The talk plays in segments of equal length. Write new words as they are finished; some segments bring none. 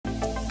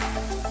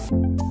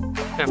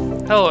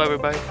Hello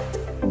everybody.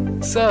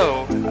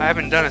 So, I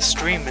haven't done a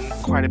stream in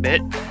quite a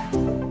bit.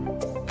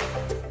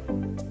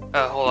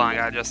 Hold on, I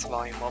gotta adjust the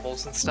volume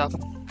levels and stuff.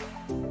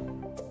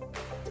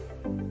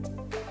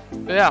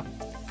 But yeah.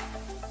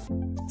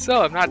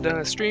 So, I've not done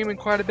a stream in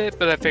quite a bit,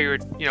 but I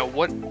figured, you know,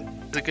 what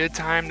is a good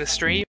time to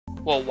stream?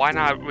 Well, why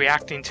not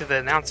reacting to the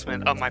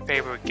announcement of my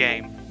favorite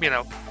game, you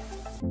know.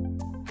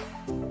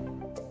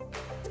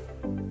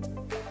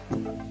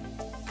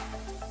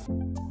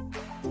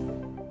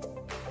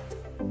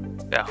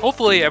 Yeah,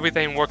 hopefully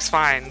everything works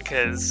fine,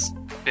 because,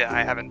 yeah,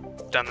 I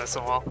haven't done this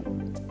in a while.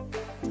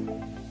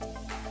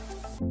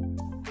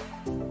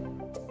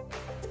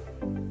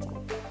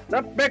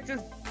 Sup,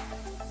 bitches?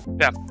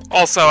 Yeah,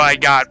 also I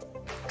got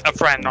a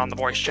friend on the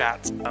voice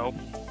chat, so...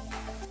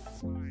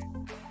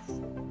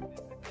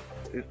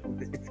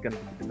 It's gonna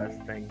be the best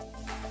thing.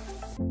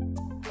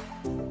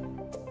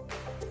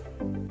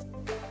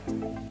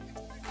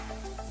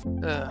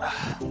 Ugh.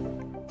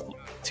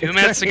 2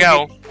 minutes to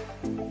go.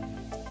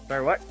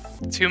 Sorry, what?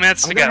 2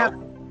 minutes to go.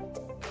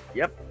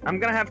 Yep, I'm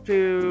gonna have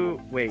to...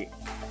 Wait.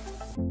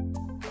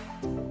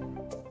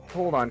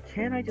 Hold on,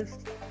 can I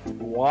just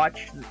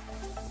watch...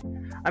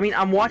 I mean,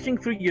 I'm watching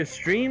through your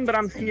stream, but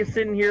I'm just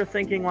sitting here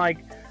thinking like,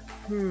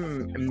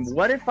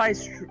 what if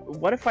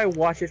I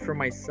watch it for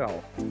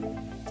myself?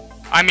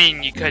 I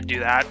mean, you could do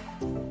that.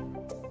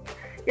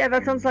 Yeah,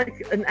 that sounds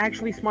like an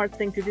actually smart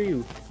thing to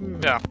do.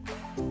 Yeah.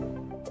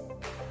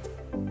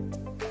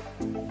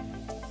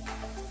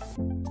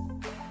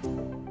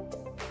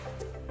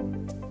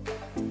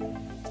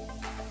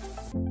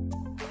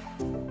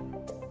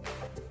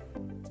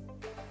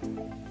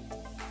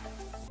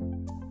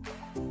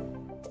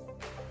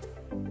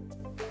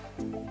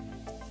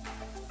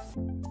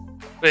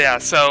 But yeah,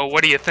 so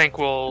what do you think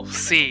we'll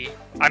see?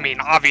 I mean,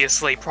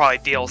 obviously, probably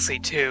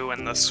DLC 2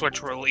 and the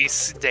Switch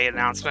release date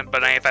announcement,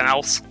 but anything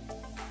else?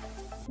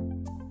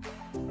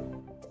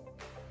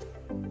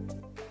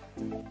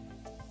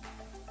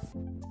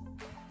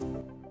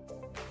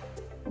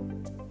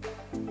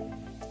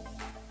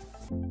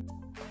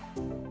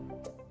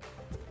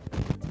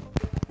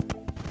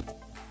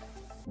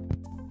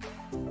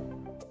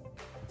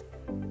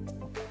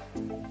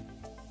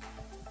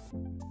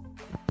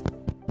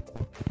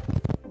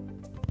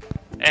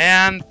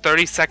 And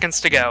 30 seconds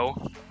to go.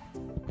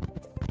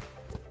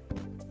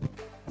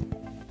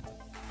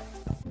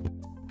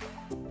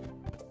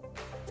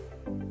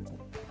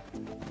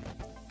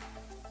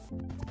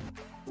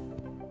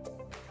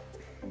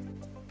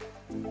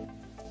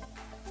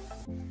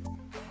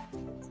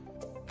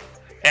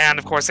 And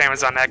of course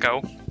Amazon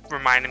Echo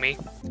reminded me.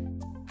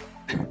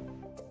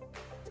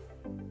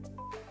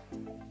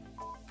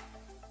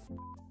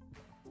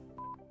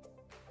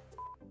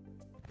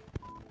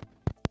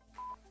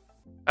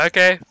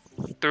 Okay,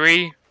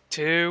 3,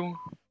 2,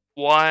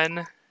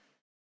 1,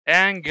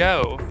 and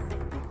go.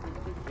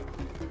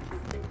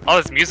 Oh,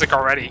 there's music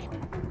already.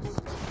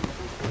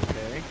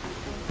 Okay.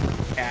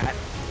 Cat.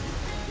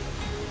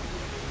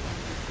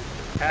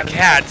 A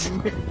cat.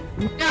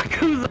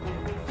 Nyakuza.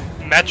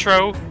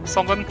 Metro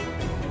something?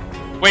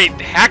 Wait,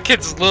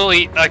 HATTLE's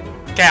literally a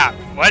cat.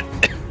 What?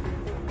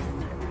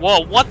 Whoa,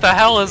 what the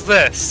hell is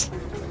this?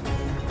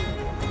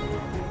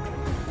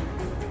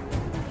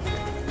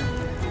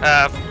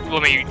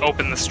 Let me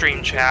open the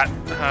stream chat.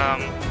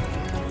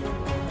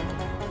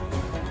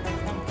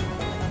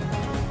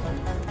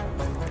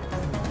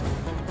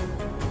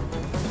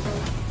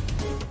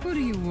 Who do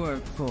you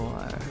work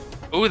for?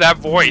 Ooh, that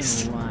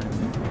voice. No one.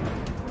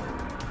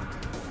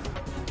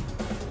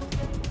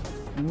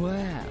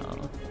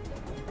 Well,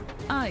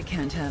 I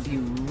can't have you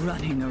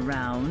running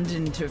around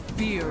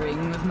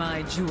interfering with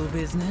my jewel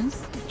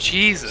business.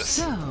 Jesus.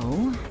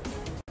 So,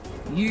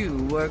 you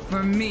work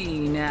for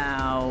me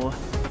now.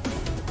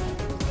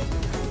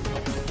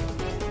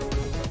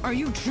 Are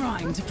you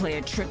trying to play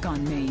a trick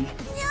on me?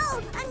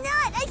 No, I'm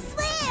not, I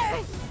swear!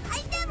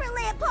 I never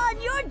lay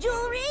upon your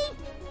jewelry!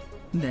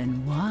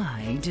 Then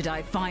why did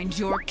I find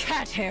your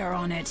cat hair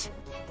on it?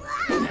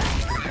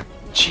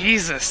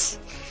 Jesus.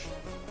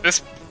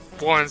 This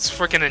one's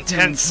freaking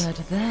intense. Let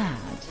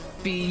that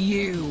be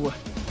you.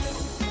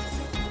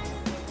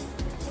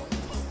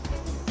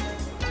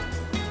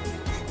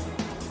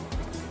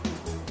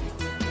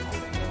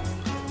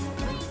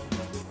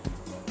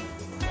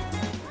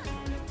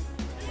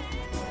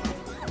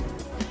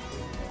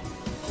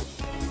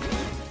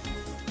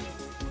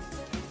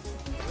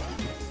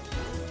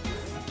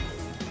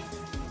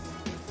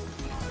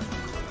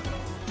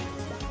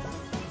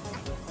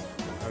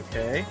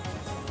 Okay.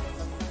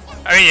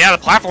 I mean, yeah,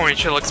 the platforming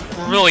shit looks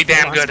really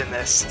damn good in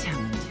this.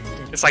 Talented.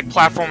 It's like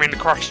platforming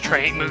across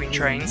moving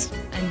trains.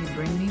 And you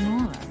bring me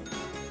more.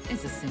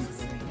 It's a simple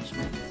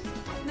arrangement.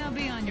 Now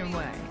be on your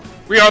way.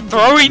 We are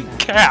throwing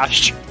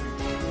cash.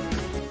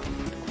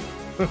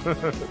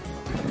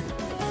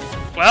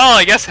 Well,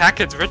 I guess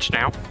HATTLE's rich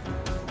now.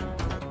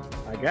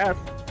 I guess.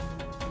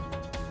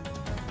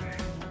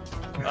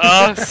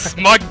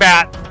 Smug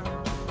bat.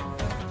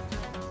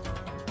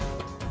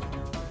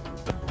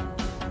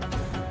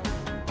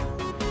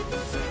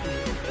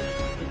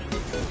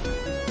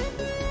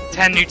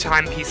 10 new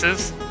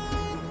timepieces.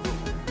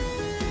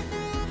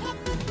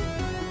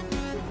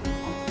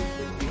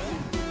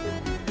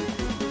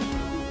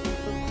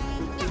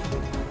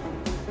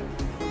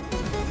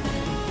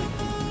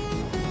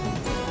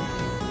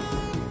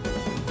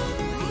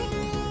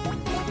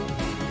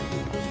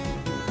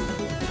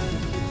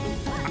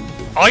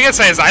 All I gotta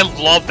say is I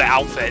love the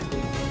outfit.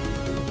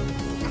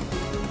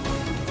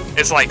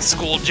 It's like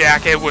school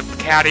jacket with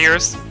cat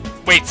ears.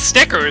 Wait,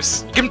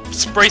 stickers? You can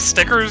spray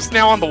stickers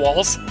now on the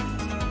walls?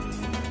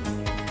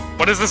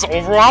 What is this,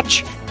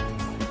 Overwatch?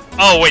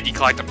 Oh wait, you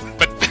collect them.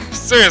 But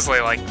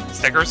seriously, like,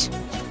 stickers?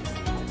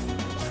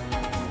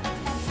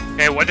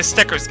 Okay, what do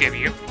stickers give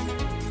you?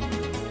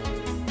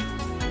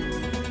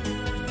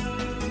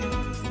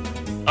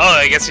 Oh,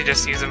 I guess you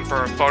just use them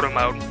for photo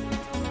mode.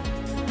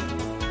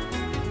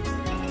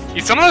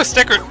 Some of those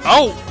stickers...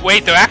 Oh,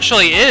 wait, there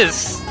actually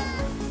is...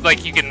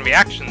 Like, you can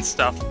reaction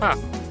stuff. Huh.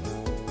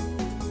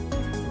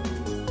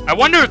 I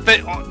wonder if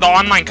the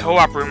online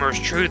co-op rumor is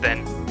true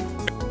then.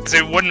 Because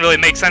it wouldn't really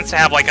make sense to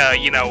have, like, a,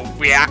 you know,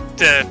 react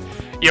to,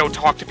 you know,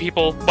 talk to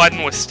people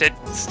button with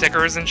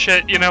stickers and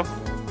shit, you know?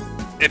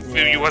 If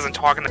he wasn't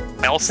talking to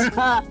anyone else.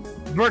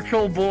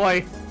 Virtual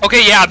Boy.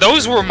 Okay, yeah,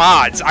 those were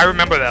mods. I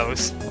remember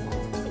those.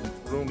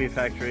 Ruby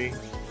Factory.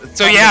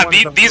 So yeah,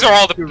 these are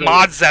all the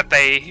mods that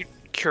they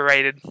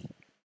curated.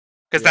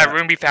 Because that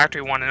Ruby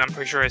Factory one, and I'm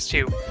pretty sure is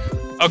too.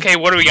 Okay,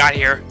 what do we got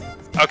here?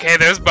 Okay,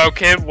 there's Bo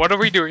Kid. What are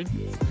we doing?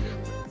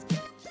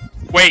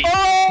 Wait.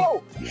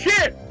 Oh!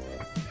 Shit!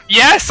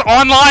 Yes,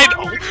 online!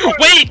 Oh,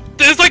 wait,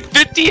 there's like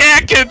 50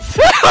 Atkins!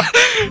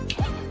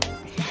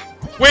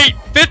 Wait,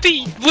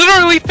 50!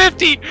 Literally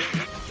 50!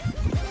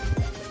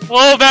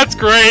 Oh, that's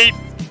great!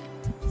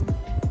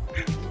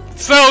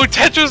 So,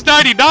 Tetris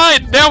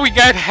 99, now we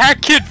got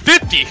Hack Kid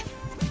 50!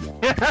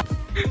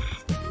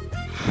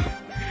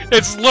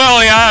 It's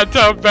literally a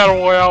tough battle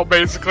royale,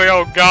 basically.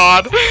 Oh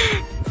god.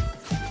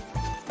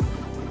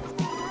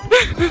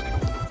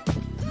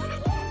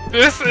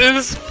 This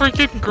is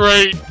freaking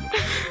great.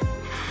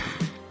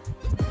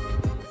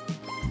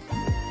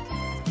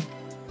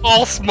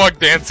 All smug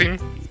dancing.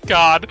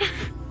 God.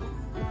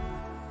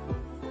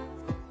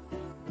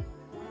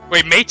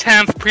 Wait, May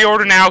 10th,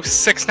 pre-order now,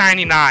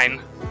 $6.99.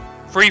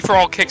 Free for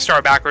all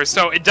Kickstarter backers.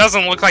 So it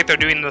doesn't look like they're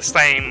doing the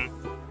same,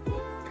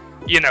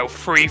 you know,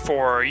 free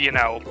for, you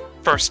know,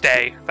 first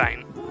day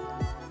thing.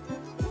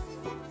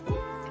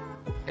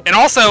 And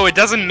also, it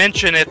doesn't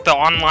mention if the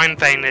online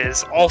thing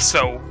is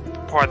also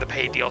part of the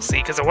paid DLC,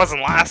 because it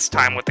wasn't last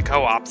time with the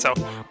co-op, so...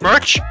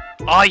 Merch?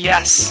 Ah,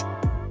 yes!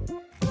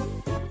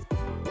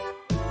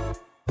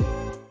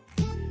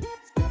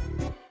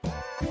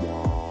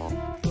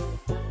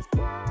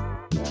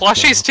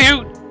 Plushies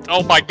too?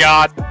 Oh my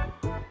god.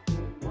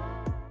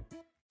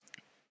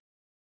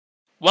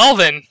 Well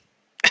then.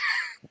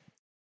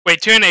 Wait,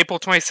 tune in April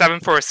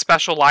 27th for a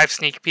special live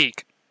sneak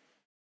peek.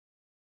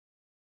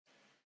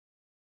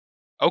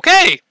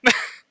 Okay!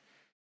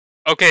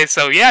 Okay,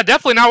 so yeah,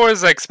 definitely not what I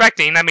was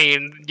expecting. I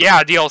mean,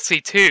 yeah,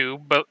 DLC 2,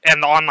 but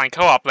and the online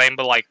co-op thing,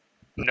 but like,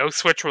 no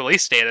Switch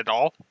release date at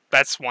all.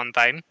 That's one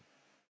thing.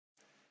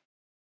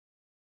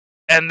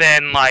 And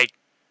then, like,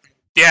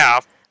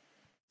 yeah.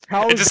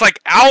 It's just like,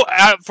 out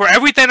for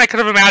everything I could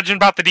have imagined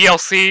about the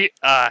DLC,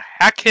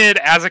 Hack Kid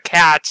as a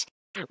cat,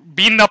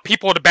 beating up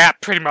people to bat,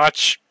 pretty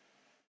much,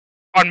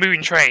 on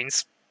moving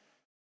trains.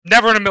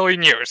 Never in a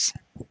million years.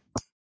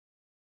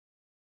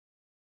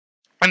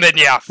 And then,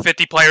 yeah,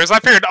 50 players. I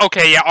figured,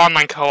 okay, yeah,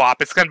 online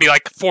co-op. It's gonna be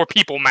like 4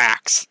 people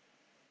max.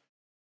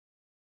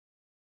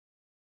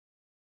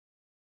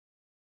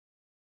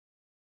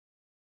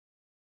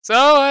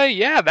 So,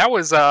 yeah, that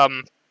was,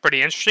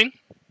 pretty interesting.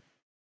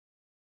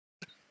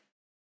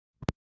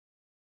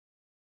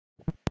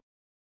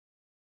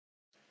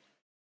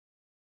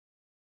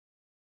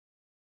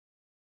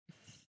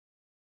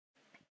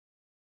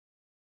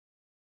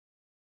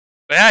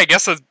 But yeah, I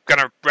guess I'm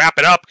gonna wrap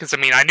it up, because, I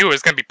mean, I knew it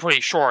was gonna be pretty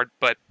short,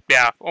 but,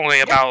 yeah, only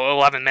about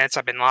 11 minutes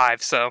I've been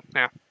live, so,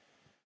 yeah.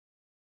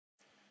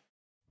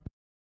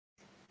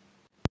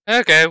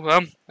 Okay,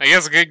 well, I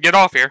guess I could get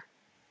off here.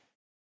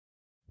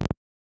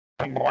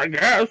 I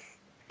guess.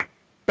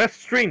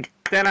 Best stream,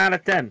 10 out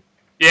of 10.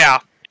 Yeah,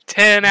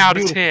 10 out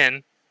of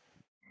 10.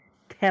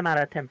 10 out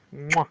of 10.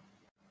 Mwah.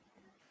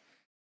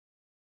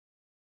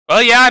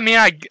 Well, yeah, I mean,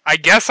 I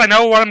guess I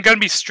know what I'm gonna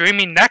be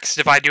streaming next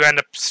if I do end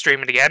up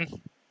streaming again.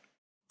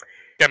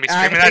 Gonna be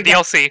streaming that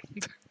DLC.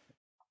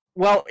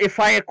 Well, if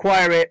I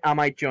acquire it, I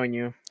might join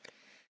you.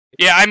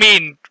 Yeah, I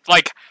mean,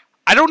 like,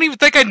 I don't even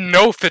think I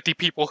know 50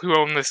 people who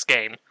own this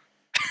game.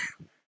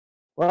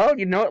 Well,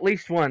 you know at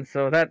least one,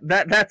 so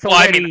that's Well,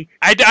 already...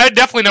 I mean, I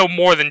definitely know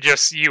more than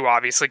just you,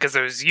 obviously, because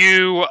there's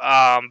you,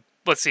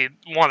 let's see,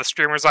 one of the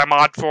streamers I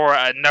mod for,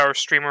 another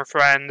streamer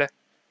friend.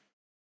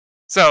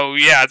 So,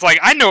 yeah, it's like,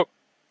 I know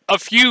a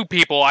few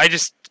people, I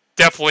just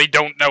definitely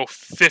don't know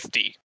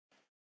 50.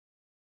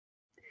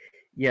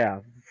 Yeah,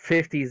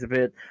 50 is a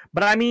bit...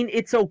 But, I mean,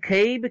 it's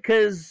okay,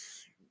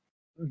 because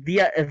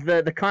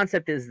the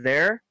concept is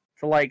there.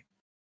 So, like,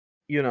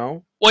 you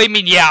know. Well, I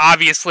mean, yeah,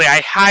 obviously,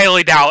 I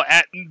highly doubt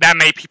that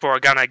many people are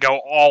gonna go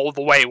all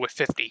the way with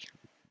 50.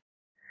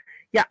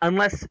 Yeah,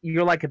 unless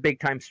you're like a big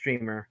time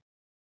streamer.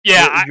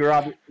 Yeah, You're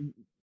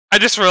I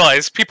just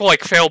realized people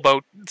like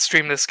Failboat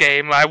stream this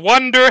game. I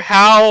wonder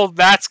how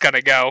that's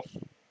gonna go.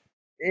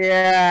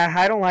 Yeah,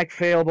 I don't like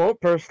Failboat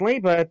personally,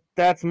 but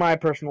that's my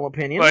personal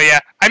opinion. Well, yeah,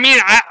 I mean,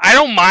 I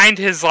don't mind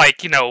his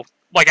like,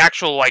 like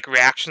actual like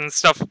reaction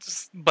stuff,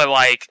 but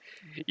like,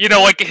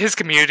 like his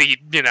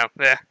community, yeah.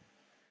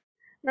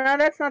 No,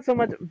 that's not so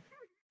much.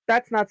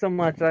 That's not so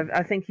much.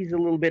 I think he's a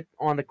little bit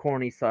on the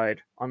corny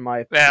side on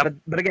my. Yeah.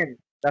 But again,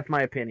 that's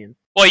my opinion.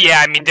 Well,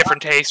 yeah, I mean,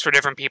 different tastes for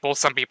different people.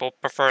 Some people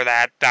prefer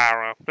that. I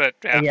don't know, but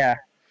yeah. Yeah.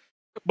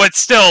 But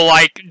still,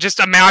 like, just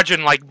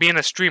imagine like being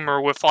a streamer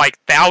with like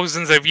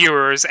thousands of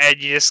viewers,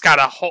 and you just got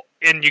a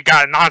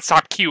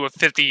nonstop queue of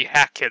 50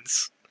 hack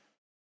kids.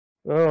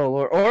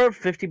 Oh, or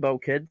 50 bow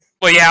kids.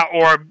 Well, yeah,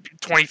 or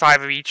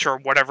 25 of each, or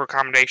whatever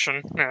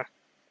combination. Yeah.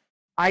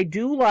 I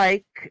do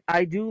like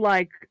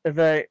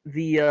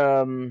the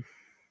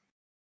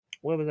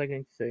what was I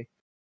going to say?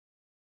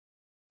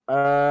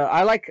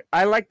 I like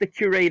the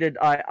curated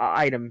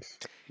items.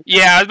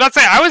 Yeah, I was about to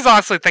say, I was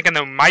honestly thinking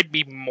there might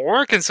be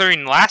more,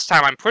 considering last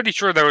time I'm pretty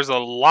sure there was a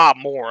lot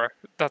more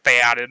that they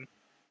added.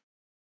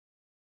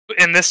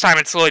 And this time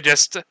it's really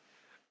just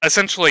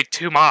essentially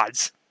 2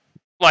 mods.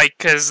 Like,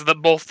 because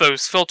both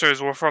those filters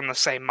were from the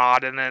same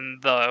mod, and then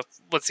the,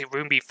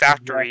 Roomby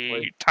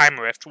Factory Time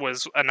Rift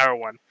was another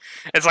one.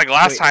 It's like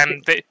last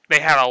time they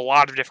had a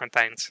lot of different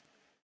things.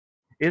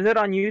 Is it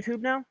on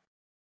YouTube now?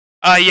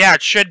 Yeah,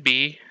 it should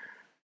be.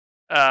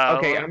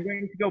 Okay, I'm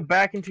going to go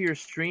back into your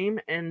stream,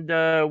 and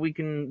we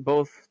can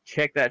both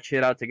check that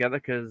shit out together,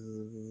 because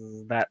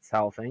that's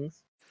how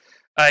things.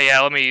 Yeah,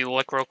 let me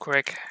look real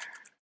quick.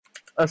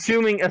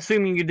 Assuming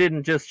you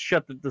didn't just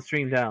shut the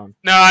stream down.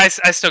 No, I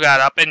still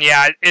got it up, and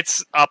yeah,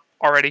 it's up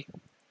already.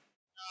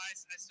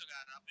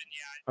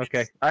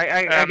 Okay,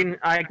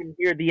 I can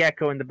hear the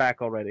echo in the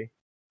back already.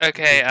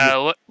 Okay,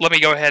 let me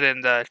go ahead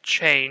and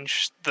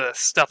change the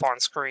stuff on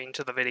screen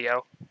to the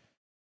video.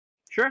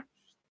 Sure.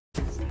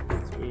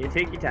 You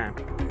take your time.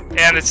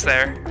 And it's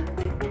there.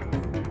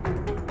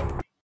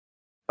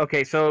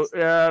 Okay, so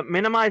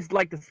minimize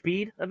like the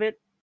speed of it.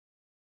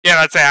 Yeah,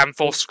 that's it. I'm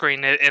full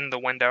screen in the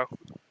window.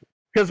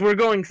 Because we're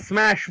going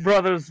Smash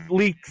Brothers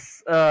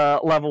leaks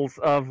levels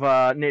of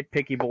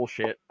nitpicky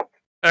bullshit.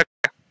 Okay.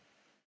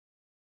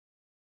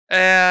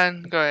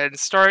 And go ahead and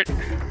start.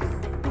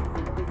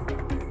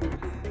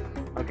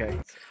 Okay.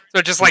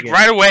 So just like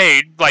right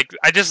away, like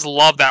I just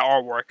love that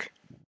artwork.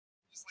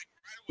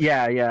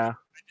 Yeah.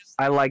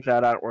 I like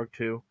that artwork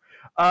too.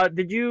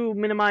 Did you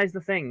minimize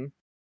the thing?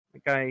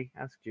 Like I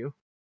asked you.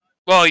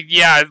 Well,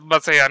 yeah,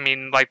 let's say I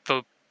mean like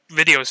the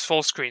video is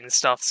full screen and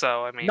stuff,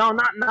 so I mean. No,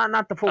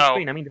 not the full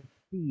screen. I mean the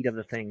feed of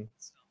the thing.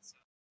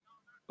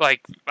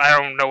 Like I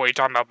don't know what you're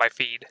talking about by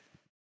feed.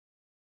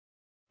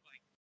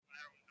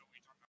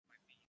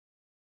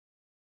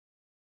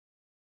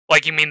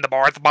 Like you mean the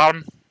bar at the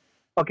bottom?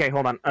 Okay,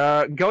 hold on.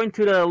 Go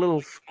into the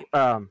little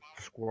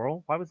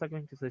squirrel. Why was I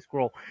going to say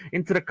squirrel?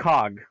 Into the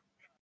cog.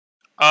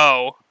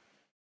 Oh.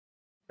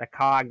 The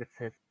cog that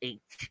says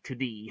H to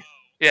D.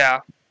 Yeah.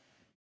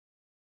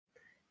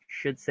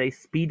 Should say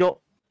speedo.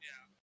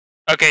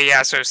 Okay,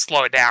 yeah, so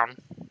slow it down.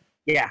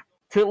 Yeah,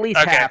 to at least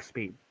half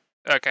speed.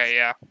 Okay,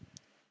 yeah.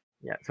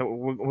 Yeah, so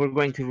we're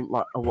going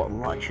to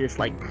watch this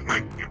like 2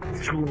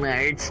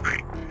 nerds.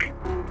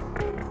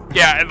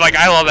 Yeah, like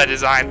I love that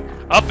design.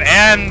 Up,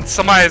 and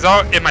somebody's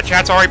in my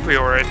chat's already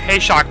pre-ordered. Hey,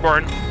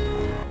 Shockborn.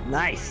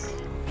 Nice.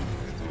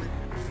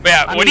 But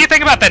yeah, what do you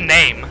think about the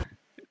name?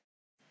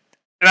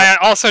 And I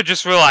also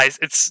just realized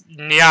it's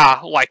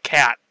Nya, like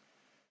cat.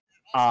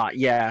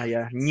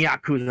 Yeah.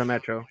 Nyakuza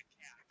Metro.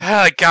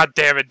 God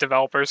damn it,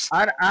 developers.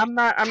 I'm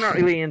not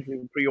really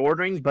into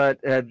pre-ordering,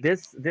 but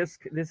this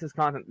is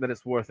content that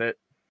is worth it.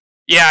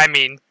 Yeah, I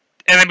mean,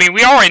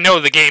 we already know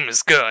the game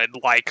is good,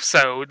 like,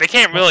 so they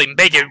can't really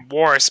make it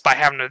worse by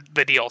having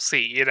the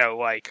DLC,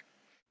 like.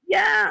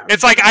 Yeah.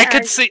 It's like I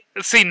could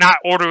see not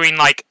ordering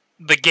like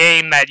the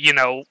game that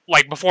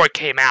like before it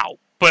came out,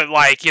 but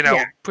like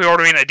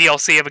pre-ordering a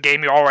DLC of a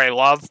game you already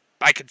love,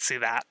 I could see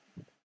that.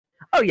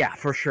 Oh yeah,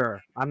 for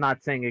sure. I'm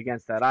not saying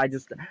against that. I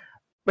just.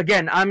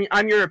 Again,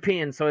 I'm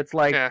European, so it's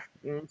like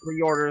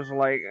pre-orders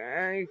like,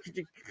 could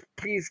you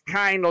please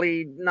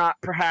kindly not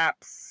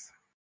perhaps.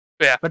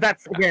 Yeah. But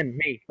that's again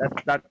me.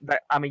 That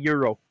I'm a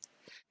Euro.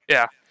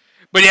 Yeah.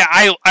 But yeah,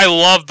 I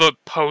love the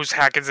pose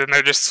hackers in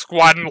there, just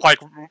squatting like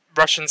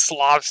Russian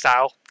Slav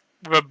style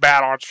with a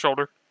bat on its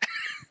shoulder.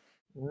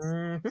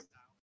 Mm-hmm.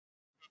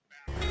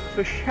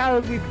 So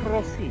shall we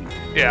proceed?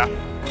 Yeah.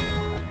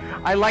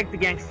 I like the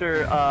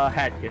gangster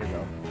hat kid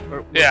though.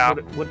 Or, yeah.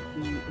 What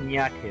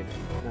Nyak kid?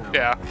 No.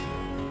 Yeah.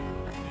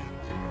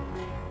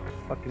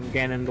 Fucking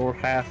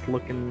Ganondorf ass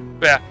looking.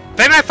 Yeah.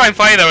 The thing I find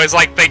funny though is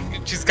like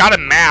she's got a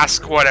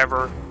mask,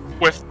 whatever,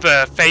 with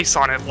the face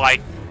on it.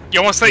 Like you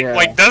almost think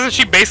like doesn't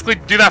she basically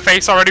do that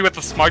face already with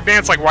the smug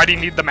dance? Like why do you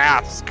need the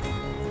mask?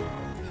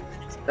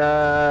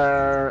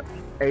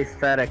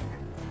 Aesthetic.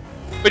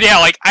 But yeah,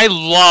 like I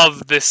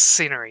love this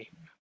scenery.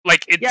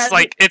 Like it's Yeah,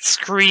 like it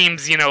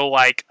screams, you know,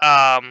 like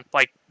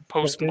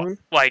post Platoon?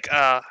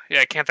 yeah,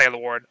 I can't think of the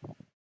word.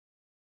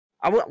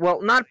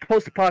 Well, not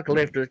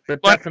post-apocalyptic, but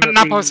Well, definitely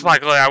not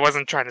post-apocalyptic. I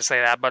wasn't trying to say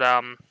that, but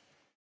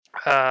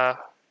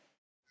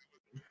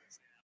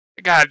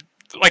God,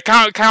 like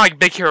kind of like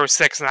Big Hero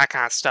 6 and that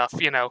kind of stuff.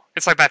 You know,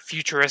 it's like that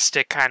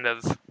futuristic kind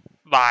of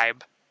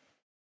vibe.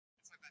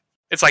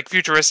 It's like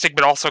futuristic,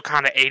 but also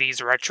kind of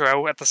 80s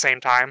retro at the same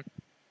time.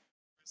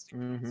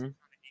 Mm-hmm.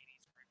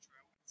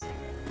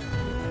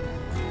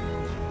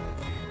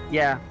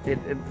 Yeah,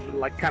 it's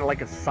like kind of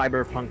like a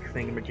cyberpunk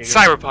thing.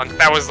 Cyberpunk,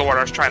 that was the word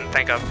I was trying to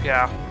think of.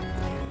 Yeah.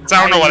 So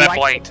I don't know why that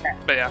blanked,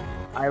 but yeah.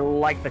 I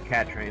like the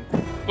cat train.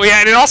 Well, yeah,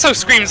 and it also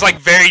screams like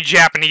very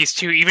Japanese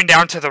too. Even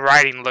down to the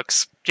writing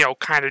looks, you know,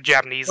 kind of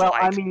Japanese-like.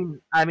 Well,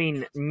 I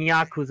mean,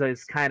 Nyakuza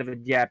is kind of a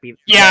Jappy.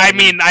 Yeah, I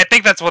mean, I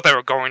think that's what they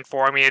were going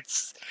for. I mean,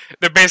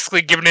 they're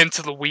basically giving in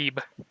to the weeb.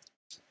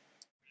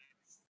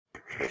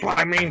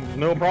 I mean,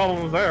 no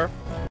problems there.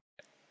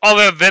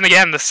 Although, then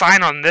again, the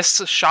sign on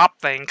this shop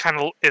thing kind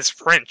of is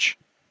French.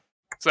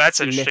 So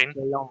that's interesting.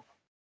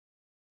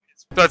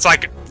 So it's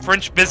like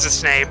French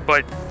business name,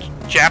 but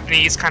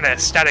Japanese kind of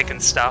aesthetic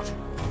and stuff.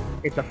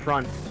 It's a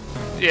front.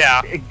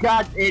 Yeah.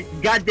 God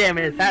damn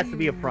it, it has to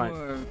be a front.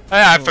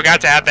 I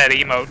forgot to add that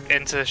emote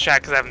into the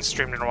chat because I haven't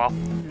streamed in a while.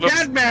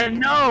 Dead man,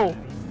 no!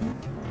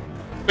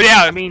 But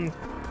yeah. I mean,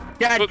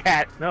 dead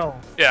cat, no.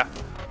 Yeah.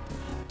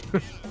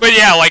 But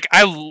yeah, like,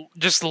 I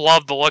just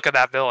love the look of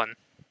that villain.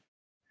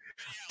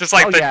 Just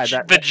like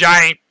the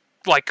giant,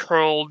 like,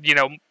 curled, you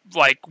know,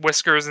 like,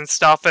 whiskers and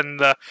stuff, and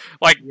the,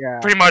 like,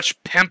 pretty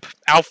much pimp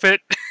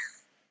outfit.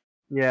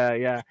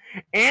 Yeah.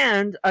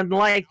 And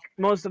unlike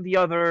most of the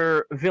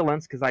other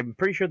villains, because I'm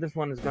pretty sure this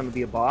one is going to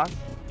be a boss.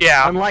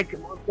 Yeah. Unlike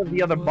most of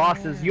the other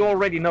bosses, you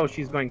already know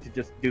she's going to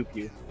just dupe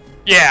you.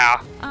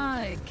 Yeah.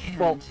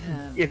 Well,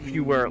 if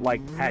you were, like,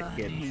 Pat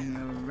Kid.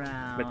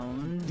 But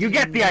you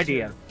get the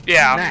idea.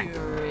 Yeah.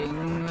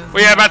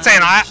 Well, yeah, about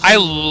saying, I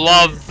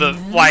love the,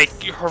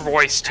 like, her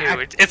voice,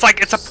 too. It's like,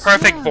 it's a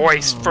perfect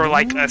voice for,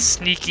 like, a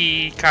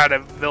sneaky kind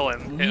of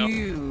villain, you know?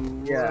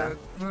 Yeah.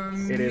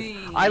 It is.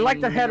 I like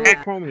the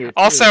heterochromia, too.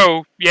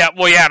 Also, yeah,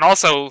 well, yeah, and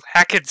also,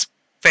 Hackett's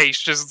face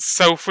just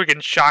so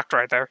freaking shocked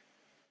right there.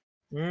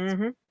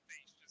 Mm-hmm.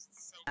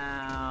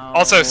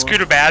 Also,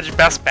 Scooter Badge,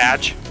 best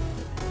badge.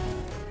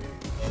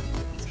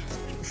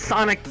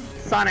 Sonic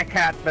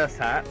hat, best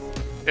hat.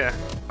 Yeah.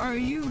 Are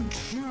you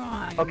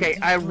trying? Okay,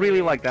 I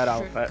really like that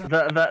outfit.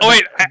 Oh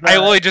wait, I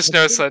only just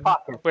noticed that.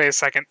 Wait a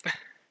second.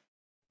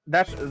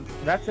 That's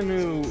a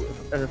new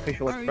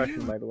facial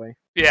expression, by the way.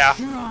 Yeah.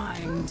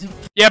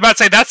 Yeah, but I'd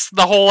say that's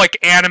the whole like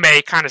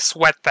anime kind of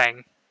sweat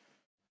thing.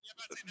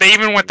 They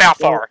even went that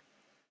far.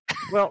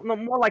 Well, no,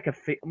 more like a.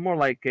 Well,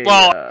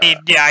 I mean,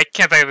 yeah, I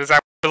can't think of this,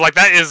 but like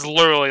that is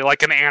literally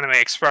like an anime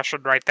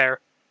expression right there.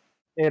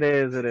 It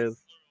is. It is.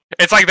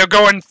 It's like they're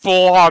going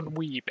full on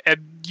weeb,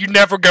 and you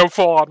never go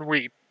full on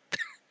weeb.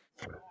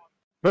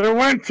 But it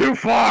went too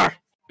far!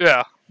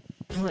 Yeah.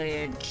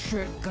 Play a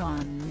trick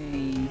on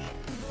me.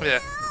 Yeah.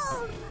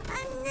 No,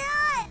 I'm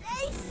not,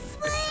 I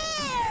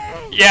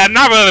swear! Yeah, I'm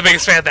not really the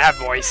biggest fan of that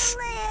voice.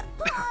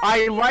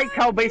 I like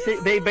how they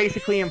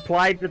basically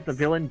implied that the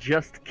villain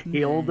just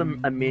killed a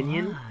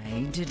minion.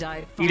 Why did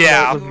I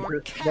yeah. It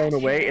was just thrown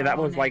away, and that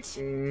was like...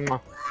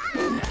 Mwah.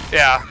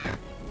 Yeah.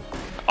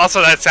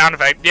 Also that sound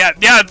effect. Yeah,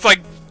 it's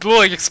like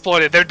literally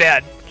exploded. They're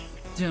dead.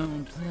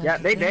 Don't let yeah,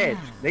 they did.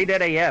 They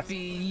did AF.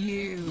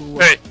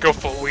 Hey, go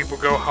full weep or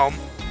go home.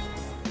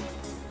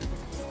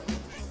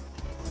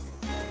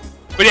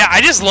 But yeah,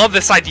 I just love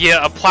this idea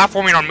of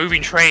platforming on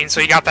moving trains, so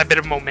you got that bit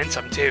of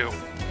momentum too.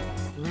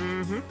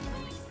 Mm-hmm.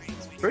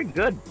 Very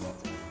good.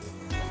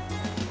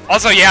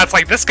 Also, yeah, it's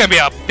like this is gonna be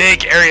a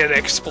big area to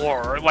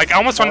explore. Like, I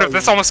almost wonder if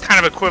this is almost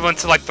kind of equivalent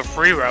to like the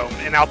free roam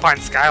in Alpine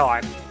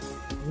Skyline.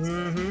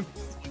 Mm-hmm.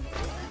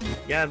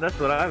 Yeah, that's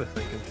what I was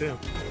thinking too.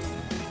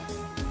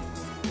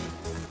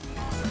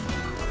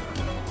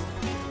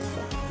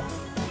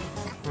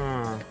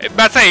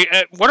 But say,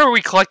 what are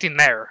we collecting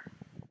there?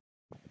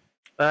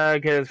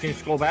 Okay, can you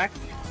scroll back?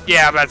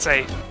 Yeah, I'd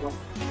say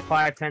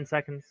 5-10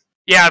 seconds.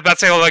 Yeah, I'd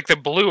say like the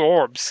blue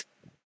orbs,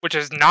 which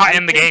is not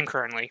in the game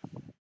currently.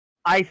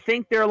 I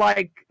think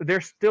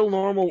they're still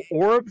normal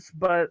orbs,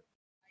 but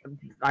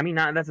I mean,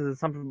 not that's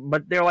something,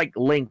 but they're like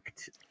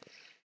linked.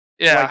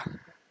 Yeah. Like,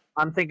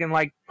 I'm thinking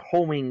like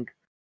homing.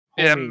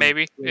 Yeah,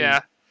 maybe.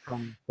 Yeah.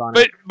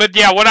 But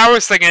yeah, what I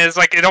was thinking is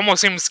like it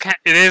almost seems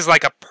it is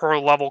like a per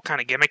level kind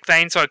of gimmick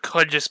thing, so it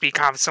could just be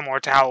kind of similar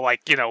to how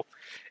like in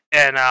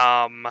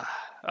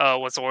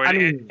what's the word? I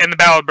mean, in the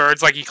Battle of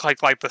Birds, like you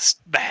collect like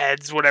the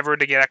heads, whatever,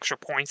 to get extra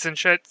points and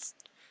shit.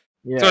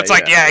 Yeah, so it's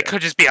like it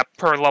could just be a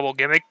per level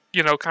gimmick,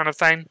 kind of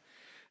thing.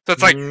 So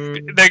it's like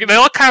they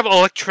look kind of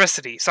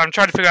electricity. So I'm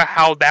trying to figure out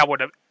how that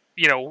would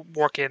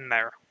work in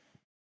there.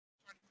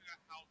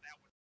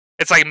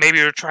 It's like maybe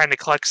you're trying to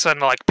collect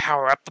something to like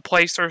power up the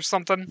place or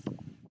something.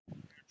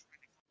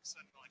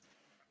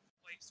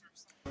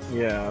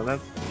 Yeah,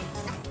 that's.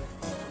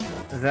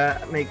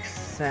 That makes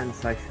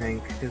sense, I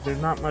think, because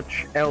there's not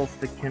much else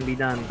that can be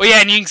done. Well,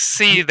 yeah, and you can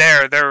see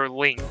there, they're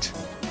linked.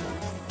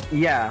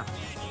 Yeah.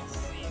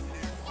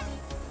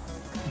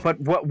 But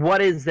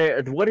what is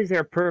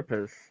their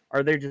purpose?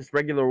 Are they just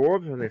regular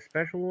orbs? Or are they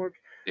special orbs?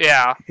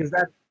 Yeah. Because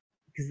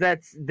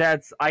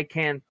that's I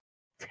can't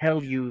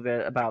tell you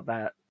about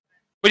that.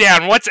 But yeah,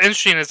 and what's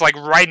interesting is, like,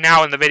 right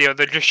now in the video,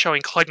 they're just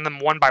showing collecting them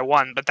one by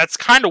one, but that's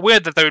kind of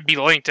weird that they would be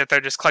linked if they're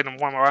just collecting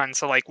them one by one,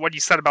 so, like, what you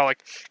said about,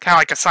 like, kind of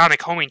like a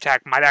Sonic homing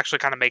attack might actually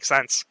kind of make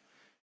sense.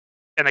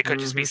 And they could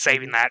just be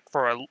saving that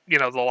for, you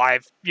know, the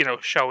live, you know,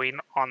 showing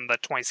on the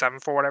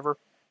 27th or whatever.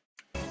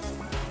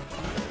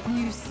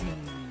 You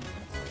seem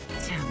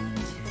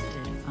talented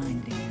at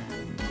finding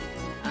them.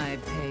 I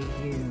pay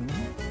you,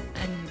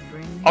 and you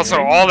bring Also,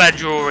 me all that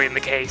jewelry in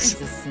the case.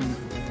 It's a simple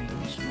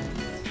arrangement.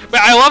 But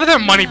I love their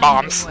money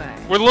bombs.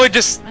 We're literally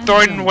just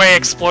throwing away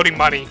exploding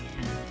money.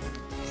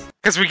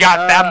 Because we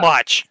got that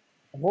much.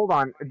 Hold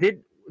on.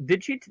 Did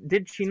she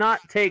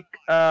not take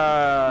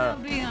I'll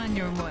be on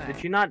your way. did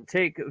she not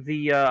take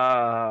the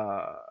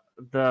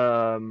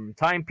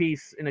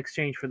timepiece in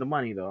exchange for the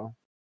money though?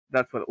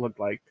 That's what it looked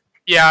like.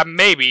 Yeah,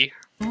 maybe.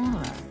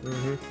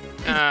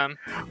 I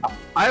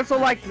also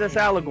like this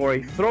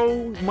allegory.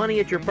 Throw money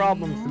at your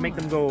problems to make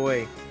them go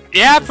away.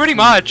 Yeah, pretty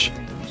much.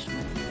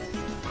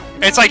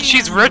 It's like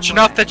she's rich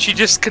enough that she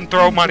just can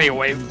throw money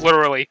away,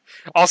 literally.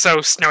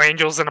 Also, snow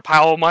angels and a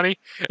pile of money.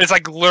 It's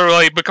like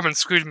literally becoming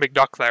Scrooge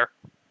McDuck there.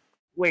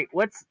 Wait,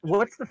 what's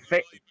the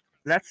face?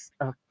 That's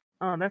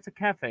that's a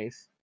cat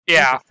face.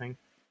 Yeah. Interesting.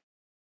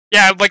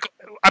 Yeah, like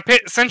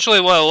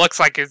essentially what it looks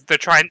like is they're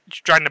trying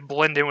to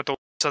blend in with the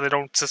so they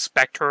don't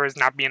suspect her as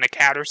not being a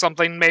cat or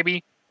something.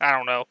 Maybe I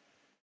don't know.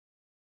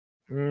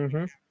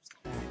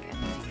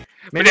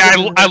 But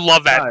yeah, I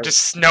love that.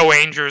 Just snow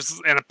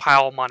angels and a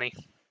pile of money.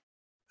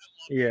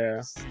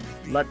 Yeah,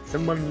 lots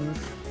of money.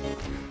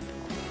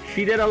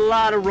 She did a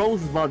lot of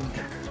rosebud.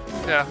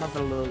 Yeah. Not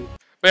a little.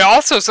 But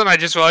also, something I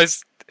just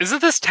realized: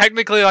 isn't this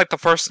technically like the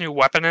first new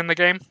weapon in the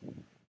game?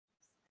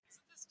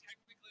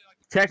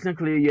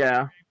 Technically,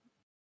 yeah.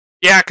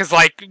 Yeah, because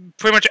like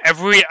pretty much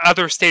every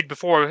other stage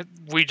before,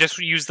 we just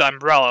used the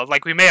umbrella.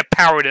 Like we may have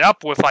powered it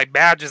up with like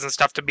badges and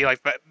stuff to be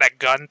like that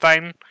gun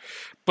thing,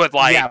 but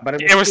like yeah,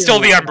 but it was still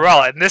the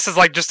umbrella, and this is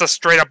like just a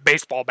straight up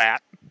baseball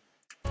bat.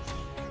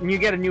 And you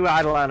get a new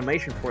idle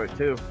animation for it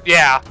too.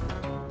 Yeah,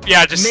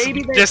 yeah,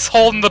 just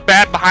holding the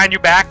bat behind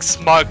your back,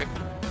 smug.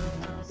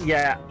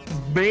 Yeah,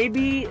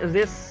 maybe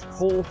this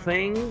whole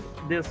thing,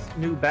 this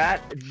new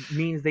bat,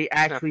 means they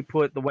actually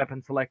put the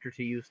weapon selector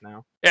to use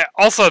now. Yeah.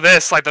 Also,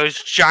 this like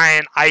those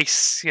giant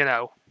ice, you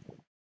know,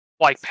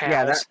 like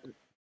panels.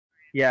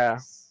 Yeah,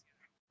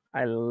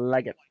 I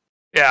like it.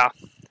 Yeah.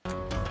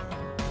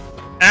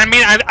 And I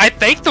mean, I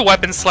think the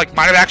weapon select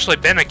might have actually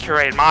been a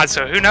curated mod,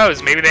 so who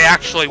knows? Maybe they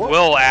actually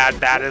will add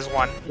that as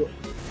one.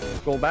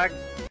 Go back.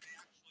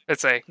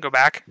 Let's say, go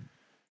back.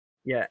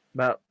 Yeah,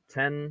 about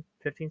 10,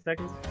 15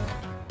 seconds.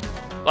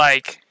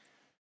 Like,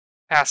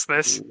 past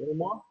this. A little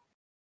more.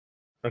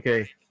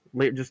 Okay,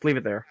 just leave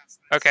it there.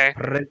 Okay.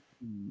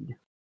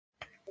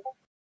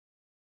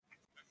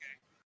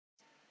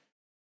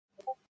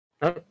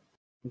 Oh,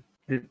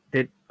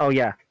 oh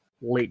yeah,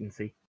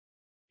 latency.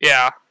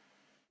 Yeah.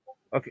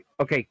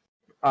 Okay.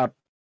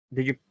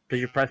 Did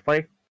you press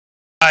play?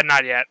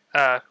 Not yet.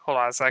 Hold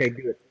on a sec. Okay,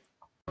 do it.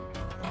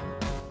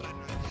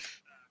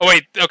 Oh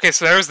wait. Okay,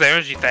 so there's the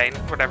energy thing.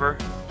 Whatever.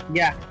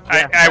 Yeah.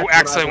 I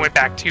actually went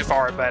back too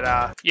far,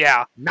 but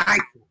yeah. Nice.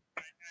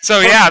 So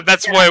yeah,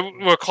 that's why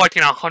we're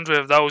collecting 100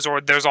 of those,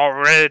 or there's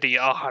already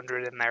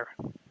 100 in there.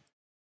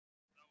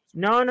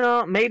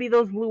 No. Maybe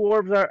those blue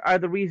orbs are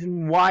the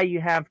reason why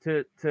you have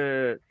to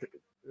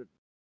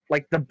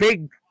like the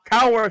big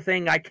tower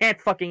thing. I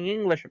can't fucking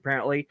English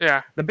apparently.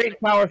 Yeah. The big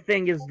tower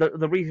thing is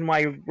the reason why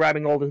you're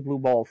grabbing all those blue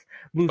balls.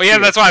 Well, yeah,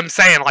 that's what I'm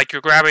saying. Like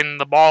you're grabbing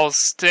the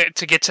balls to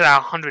get to that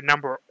 100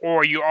 number,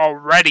 or you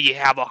already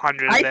have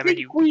 100 of them. I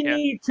think we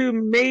need to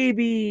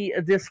maybe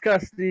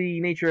discuss the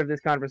nature of this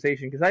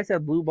conversation because I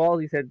said blue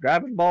balls, you said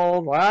grabbing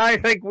balls. I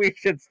think we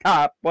should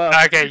stop. Well,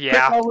 okay,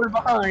 yeah. We're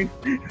behind.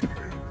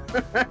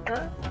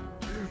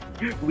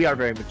 We are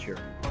very mature.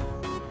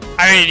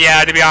 I mean,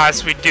 yeah, to be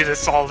honest, we do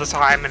this all the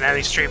time in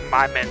any stream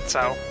I'm in,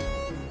 so...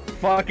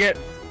 Fuck it.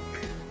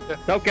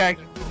 It's okay.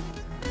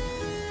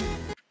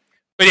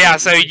 But yeah,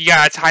 so you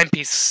got a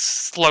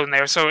timepiece floating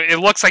there, so it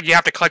looks like you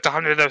have to collect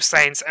 100 of those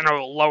things, and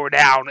it'll lower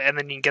down, and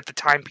then you can get the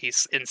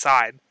timepiece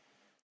inside.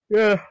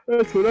 Yeah,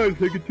 that's what I was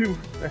thinking too.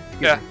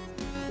 Yeah.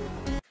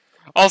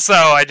 Also,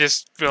 I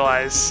just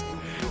realized,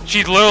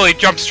 she literally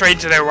jumped straight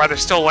into there while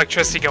there's still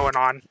electricity going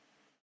on.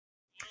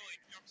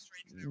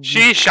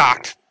 She's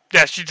shocked.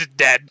 Yeah, she's just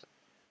dead.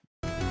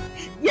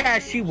 Yeah,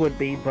 she would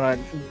be, but...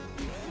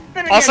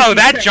 Also,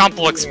 that jump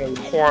looks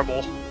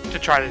horrible to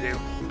try to do.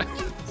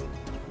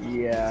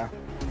 Yeah.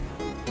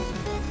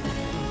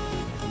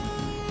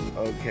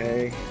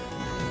 Okay.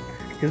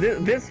 Because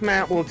this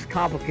map looks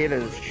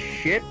complicated as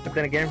shit, but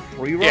then again,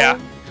 free roll? Yeah.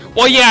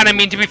 Well, yeah, and I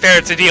mean, to be fair,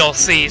 it's a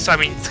DLC, so I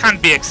mean, it's kind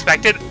of be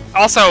expected.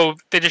 Also,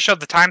 they just showed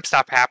the time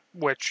stop app,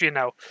 which, you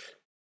know,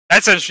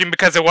 That's interesting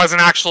because it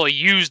wasn't actually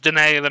used in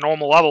any of the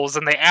normal levels,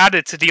 and they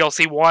added to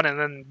DLC 1 and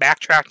then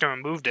backtracked and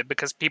removed it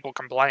because people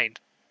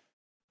complained.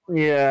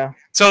 Yeah.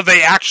 So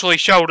they actually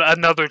showed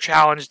another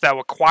challenge that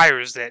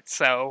requires it,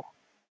 so...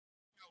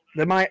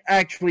 They might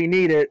actually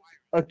need it,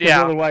 because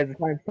otherwise the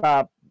time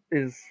stop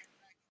is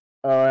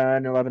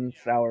an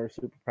 11th hour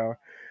superpower.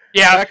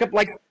 Yeah. Back up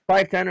like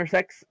 5, 10 or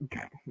 6.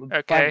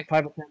 Okay.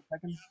 5 or 10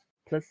 seconds.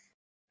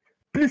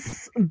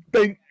 Plus,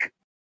 think.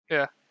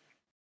 Yeah.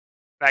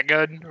 That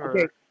good? Or...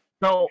 Okay.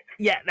 So,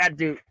 yeah,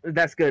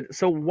 that's good.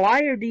 So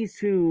why are these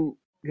two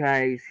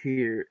guys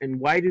here, and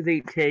why do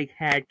they take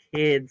Hat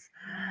Kid's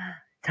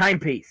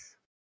timepiece?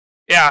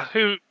 Yeah,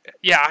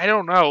 I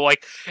don't know.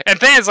 Like, and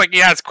the thing is, like,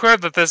 yeah, it's clear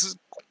that this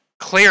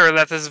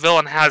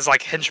villain has,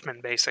 like,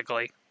 henchmen,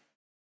 basically.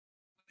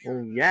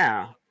 Oh,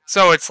 yeah.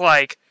 So it's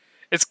like,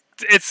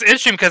 it's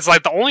interesting because,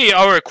 like, the only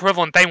other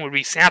equivalent thing would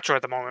be Snatcher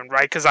at the moment,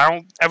 right? Because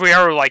every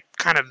other, like,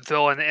 kind of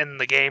villain in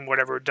the game,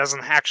 whatever,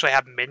 doesn't actually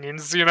have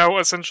minions,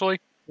 essentially.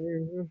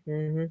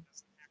 Mm-hmm.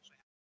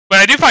 But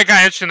I do find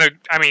kind of interesting,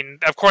 I mean,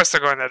 of course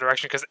they're going that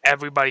direction because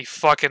everybody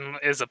fucking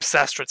is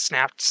obsessed with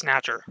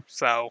Snatcher,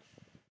 so...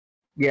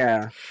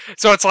 Yeah.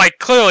 So it's like,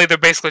 clearly they're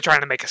basically trying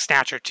to make a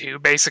Snatcher 2,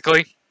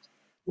 basically.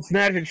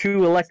 Snatcher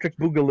 2 Electric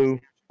Boogaloo.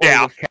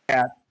 Yeah.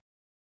 Cat.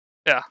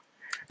 Yeah.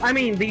 I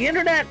mean, the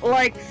internet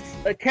likes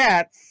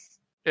cats.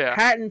 Yeah.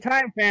 Hat and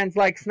Time fans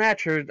like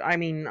Snatcher. I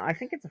mean, I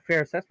think it's a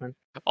fair assessment.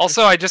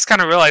 Also, I just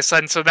kind of realized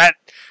something, so that,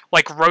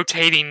 like,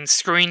 rotating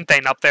screen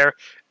thing up there,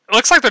 it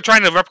looks like they're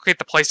trying to replicate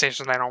the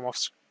PlayStation thing,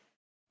 almost.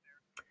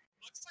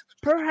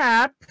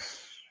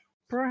 Perhaps.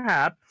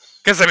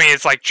 Because, I mean,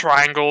 it's like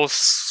triangle,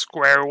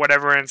 square,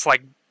 whatever, and it's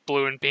like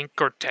blue and pink,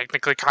 or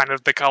technically kind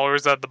of the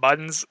colors of the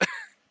buttons.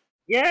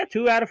 Yeah,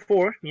 2 out of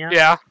 4. Yeah.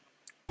 Yeah.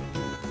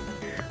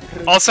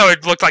 Also,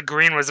 it looked like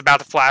green was about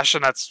to flash,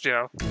 and that's,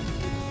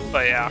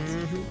 but yeah.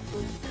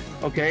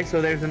 Mm-hmm. Okay, so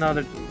there's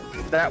another...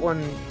 That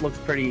one looks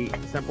pretty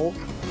simple.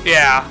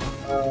 Yeah.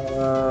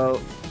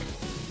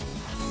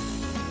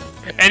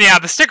 And yeah,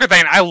 the sticker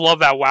thing, I love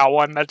that WoW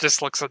one. That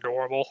just looks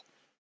adorable.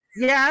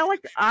 Yeah,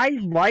 I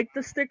like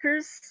the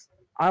stickers.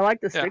 I like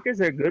the stickers.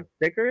 They're good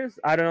stickers.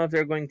 I don't know if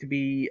they're going to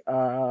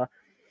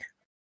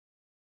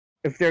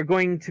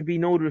be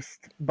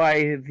noticed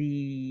by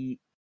the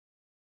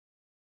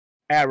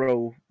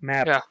arrow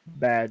map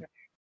badge.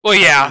 Well,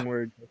 yeah.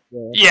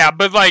 Yeah,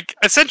 but like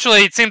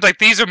essentially it seems like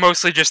these are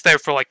mostly just there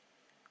for like,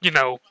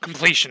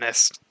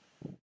 completionists.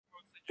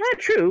 Not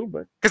true,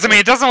 but... Because, I mean,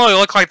 it doesn't really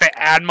look like they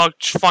add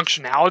much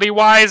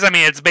functionality-wise. I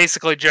mean, it's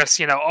basically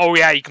just, oh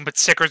yeah, you can put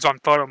stickers on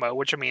photo mode,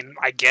 which, I mean,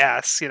 I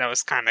guess,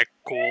 is kind of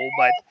cool,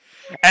 but...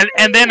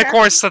 And then, of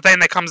course, the thing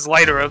that comes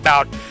later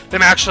about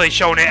them actually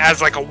showing it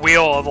as, like, a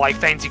wheel of, like,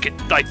 things you could,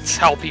 like,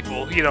 tell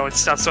people, and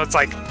stuff, so it's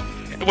like...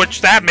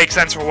 Which, that makes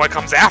sense for what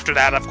comes after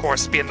that, of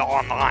course, being the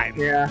online.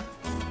 Yeah.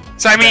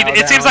 So, I mean,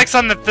 it seems like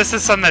this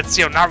is something that's,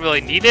 not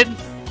really needed,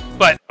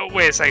 but... Oh,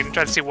 wait a second, I'm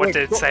trying to see what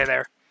did it say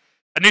there.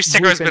 A new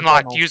sticker has been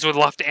locked, used with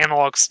left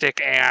analog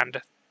stick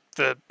and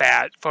the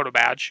photo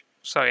badge.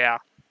 So yeah.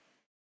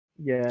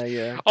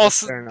 Yeah.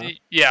 Also,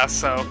 yeah.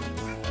 So.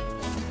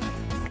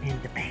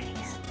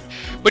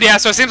 But yeah,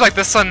 so it seems like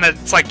this one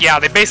that's like they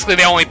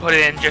only put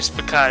it in just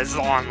because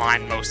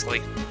online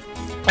mostly,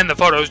 and the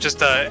photo is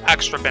just a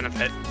extra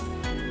benefit.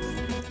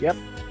 Yep.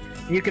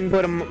 You can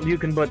put them. You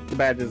can put the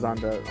badges on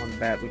the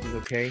bat, which is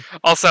okay.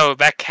 Also,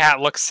 that cat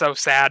looks so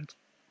sad.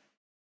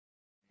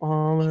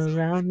 All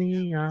around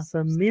me are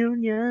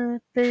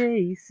familiar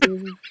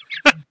faces.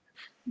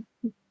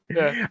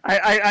 Yeah.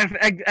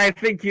 I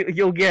think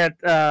you'll get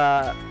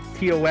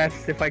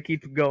TOS if I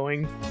keep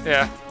going.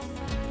 Yeah.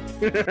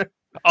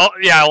 Oh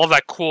yeah, I love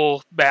that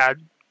cool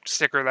bad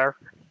sticker there.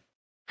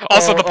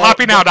 Also, the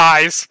popping out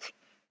eyes.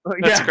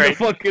 That's great.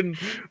 The fucking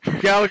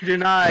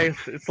gouging eyes.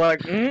 It's like.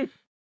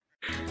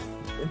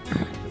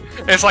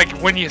 It's like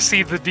when you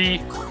see the D.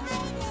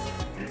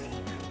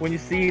 When you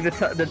see the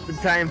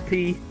time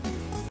P.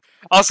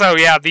 Also,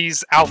 yeah,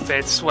 these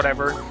outfits,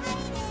 whatever.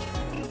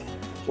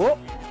 Whoa,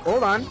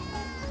 hold on.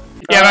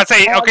 Yeah, that's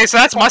okay. So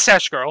that's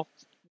Mustache Girl,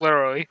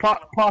 literally.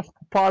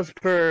 Pause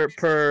per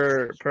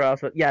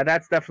outfit. Yeah,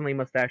 that's definitely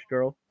Mustache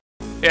Girl.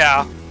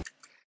 Yeah.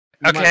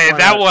 Okay,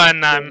 that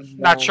one I'm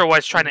not sure what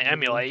it's trying to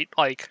emulate.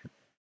 Like,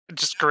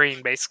 just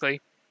green, basically.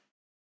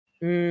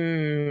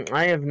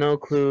 I have no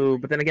clue.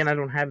 But then again, I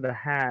don't have the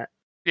hat.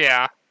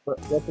 Yeah.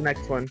 What's the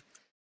next one?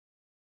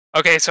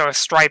 Okay, so a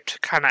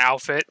striped kind of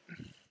outfit.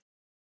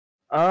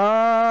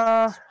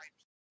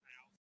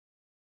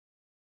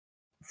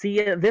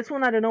 See, this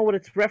one I don't know what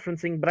it's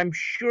referencing, but I'm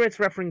sure it's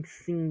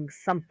referencing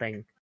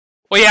something.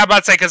 Well, yeah, I'm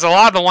about to say, because a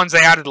lot of the ones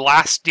they added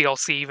last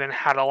DLC even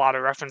had a lot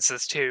of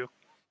references, too.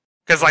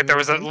 Because, like, there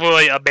was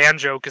literally a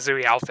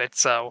Banjo-Kazooie outfit,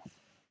 so...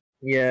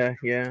 Yeah.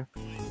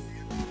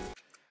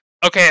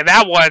 Okay,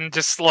 that one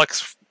just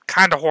looks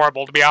kind of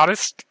horrible, to be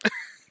honest.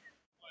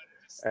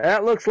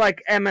 That looks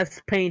like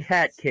MS Paint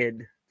Hat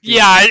Kid.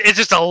 Yeah, it's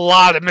just a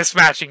lot of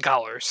mismatching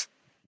colors.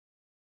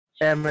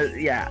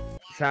 Yeah,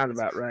 sounds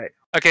about right.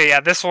 Okay, yeah,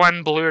 this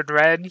one, blue and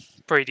red,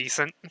 pretty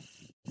decent.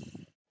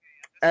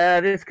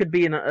 This could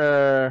be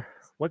an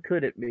what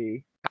could it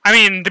be? I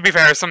mean, to be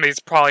fair, some of these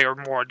probably are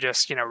more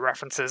just,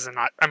 references and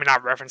not, I mean,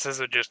 not references,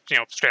 they're just,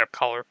 straight up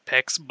color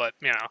picks, but,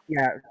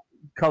 Yeah,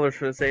 colors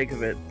for the sake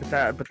of it. But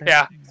that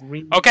Yeah.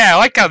 green... Okay, I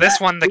like how this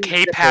one, the green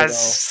cape zipper, has though.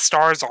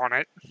 stars on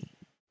it.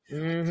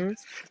 Mm-hmm.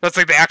 Looks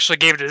like they actually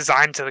gave a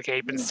design to the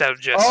cape instead of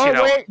just,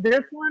 Oh wait,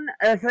 this one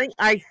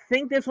I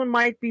think this one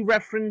might be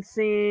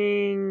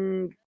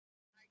referencing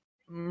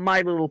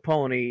My Little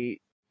Pony.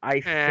 I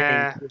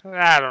think.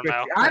 I don't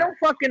know. I don't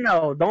fucking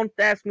know. Don't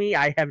ask me.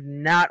 I have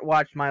not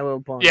watched My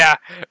Little Pony. Yeah,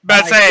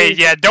 but I say, think-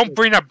 yeah, don't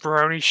bring up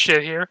brony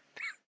shit here.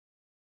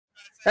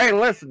 Hey,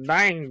 listen,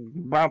 I ain't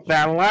about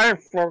that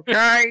life,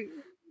 okay?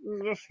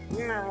 Just,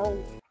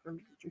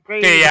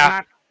 Okay, yeah.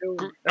 not do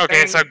the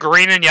Okay, so thing.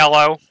 green and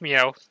yellow,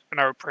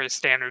 another pretty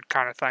standard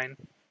kind of thing.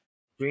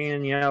 Green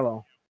and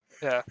yellow.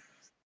 Yeah.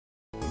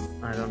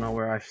 I don't know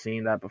where I've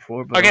seen that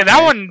before. But Okay,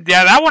 that one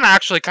I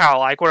actually kind of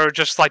like, where it's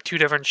just like two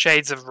different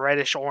shades of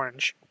reddish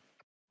orange.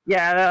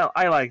 Yeah,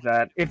 I like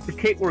that. If the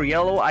cape were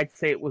yellow, I'd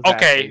say it was that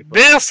Okay, cape, but-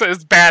 this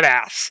is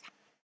badass.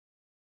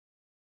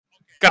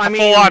 Got I the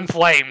mean- full-on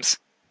flames.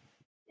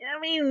 I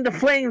mean, the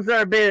flames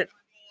are a bit,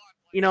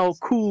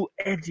 cool,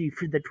 edgy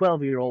for the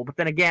 12-year-old. But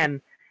then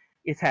again,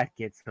 it's hat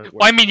kids. So it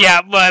Well, I works. mean,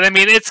 yeah, but I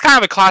mean, it's kind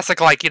of a classic,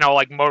 like,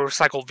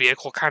 motorcycle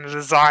vehicle kind of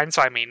design,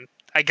 so I mean,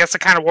 I guess it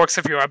kind of works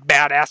if you're a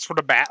badass with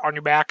a bat on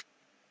your back.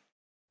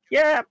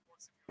 Yeah,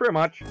 pretty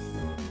much.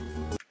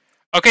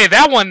 Okay,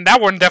 that one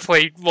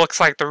definitely looks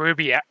like the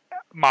Ruby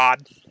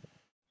mod.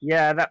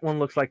 Yeah, that one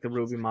looks like the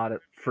Ruby mod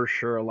for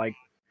sure. Like,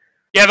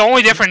 Yeah, the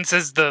only difference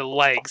is the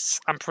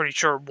legs. I'm pretty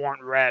sure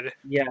weren't red.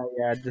 yeah,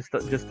 just the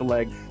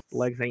legs. The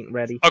legs ain't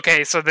ready.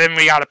 Okay, so then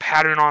we got a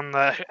pattern on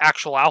the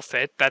actual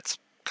outfit. That's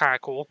kind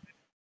of cool.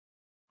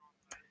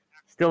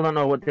 Still don't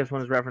know what this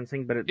one is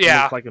referencing, but it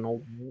Yeah. looks like an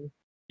old one.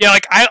 Yeah,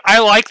 like, I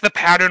like the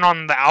pattern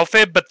on the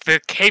outfit, but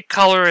the cape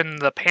color and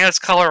the pants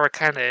color are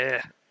kind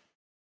of...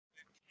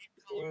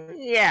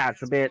 Yeah,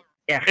 it's a bit.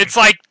 Yeah. It's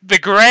like, the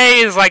gray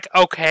is like,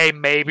 okay,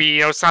 maybe,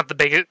 it's not the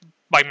biggest,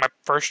 like, my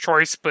first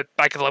choice, but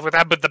I can live with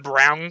that, but the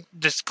brown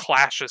just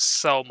clashes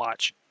so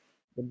much.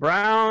 The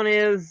brown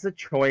is a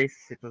choice.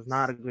 It was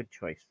not a good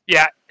choice.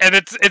 Yeah, and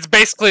it's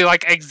basically,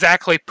 like,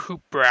 exactly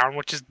poop brown,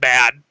 which is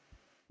bad.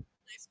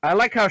 I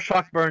like how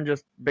Shockburn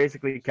just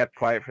basically kept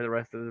quiet for the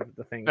rest of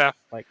the thing. Yeah.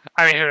 Like,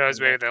 I mean, who knows,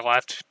 maybe they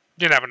left.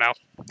 You never know.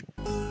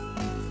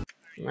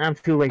 I'm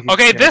too lazy. to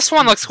Okay, check. this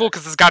one looks cool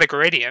because it's got a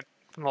gradient,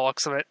 from the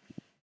looks of it.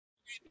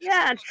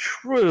 Yeah,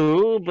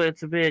 true, but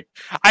it's a bit.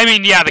 I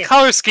mean, yeah, the Yeah.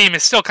 color scheme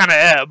is still kind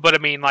of but I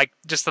mean, like,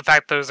 just the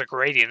fact that there's a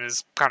gradient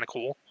is kind of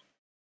cool.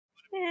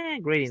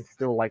 Gradient's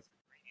still like.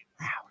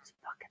 Wow, it's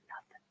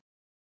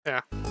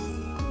fucking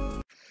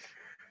nothing.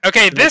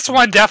 Okay, this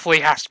one definitely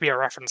has to be a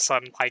reference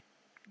on, like...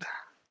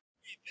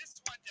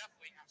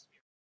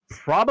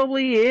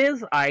 Probably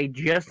is. I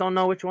just don't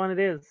know which one it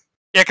is.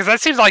 Yeah, because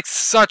that seems like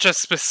such a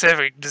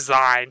specific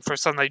design for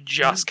something they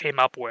just came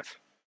up with.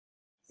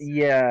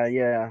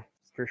 Yeah,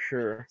 for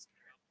sure.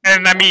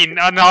 And, I mean,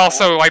 and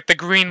also, like, the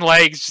green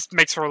legs just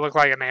makes her look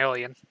like an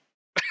alien.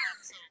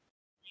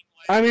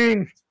 I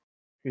mean,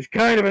 he's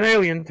kind of an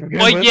alien to begin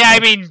Well, with. yeah, I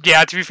mean,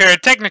 yeah, to be fair,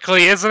 it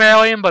technically is an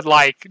alien, but,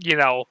 like,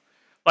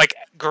 like,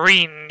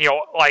 green,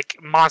 like,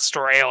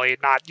 monster alien,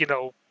 not,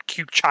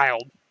 cute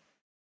child.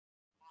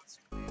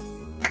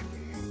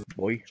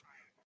 Boy.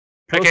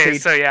 Okay, Proceed.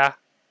 so, yeah.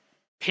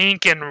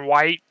 Pink and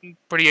white,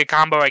 pretty good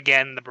combo.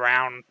 Again, the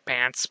brown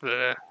pants.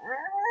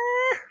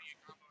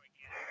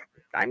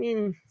 I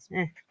mean,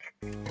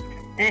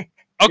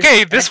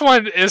 Okay, this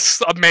one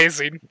is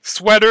amazing.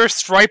 Sweater,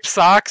 striped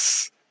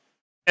socks,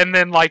 and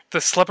then, like,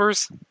 the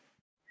slippers.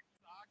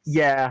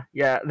 yeah.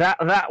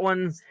 That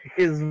one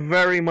is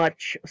very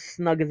much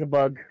snug as a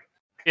bug.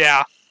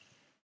 Yeah.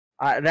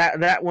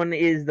 That one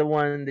is the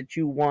one that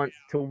you want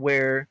to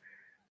wear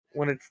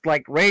when it's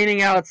like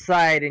raining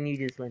outside and you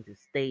just want to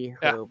stay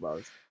Yeah.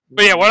 hobos.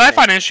 But yeah, what I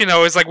find interesting,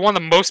 though, is, like, one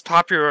of the most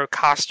popular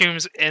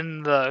costumes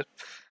in the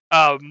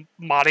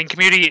modding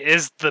community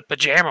is the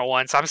pajama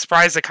one. So I'm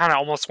surprised they kind of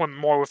almost went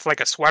more with,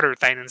 like, a sweater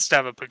thing instead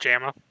of a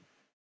pajama.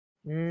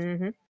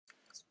 Mm-hmm.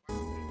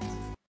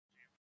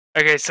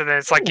 Okay, so then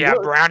it's like, yeah,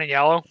 Look. brown and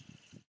yellow.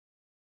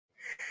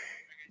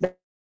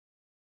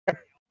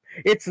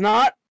 It's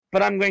not,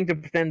 but I'm going to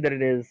pretend that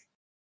it is.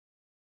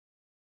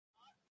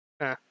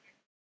 Yeah.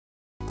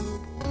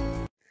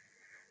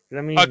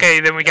 I mean, Okay,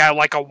 then we got,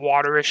 like, a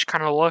waterish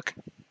kind of look.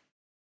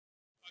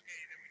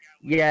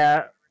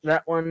 yeah,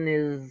 that one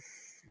is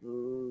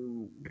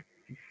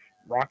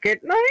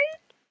Rocket Knight?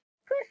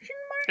 Question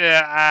mark?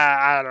 Yeah,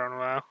 I don't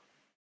know.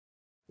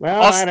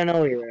 Well, Also- I don't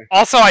know either.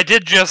 Also, I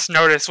did just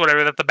notice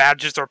that the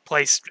badges are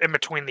placed in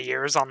between the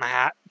ears on the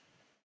hat.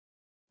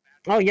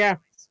 Oh yeah,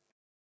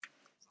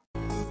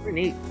 pretty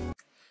neat.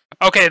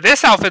 Okay,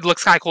 this outfit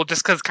looks kind of cool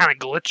just because it's kind of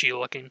glitchy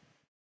looking.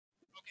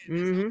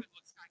 Mm-hmm.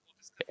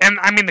 And,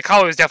 I mean, the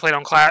colors definitely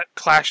don't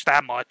clash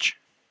that much.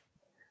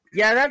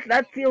 Yeah,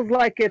 that feels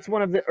like it's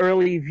one of the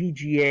early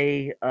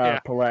VGA Yeah.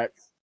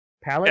 palettes.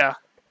 Palette? Yeah.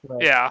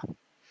 Palette. Yeah.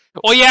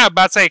 Well, yeah,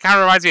 about to say, it kind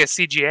of reminds me of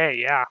CGA,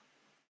 yeah.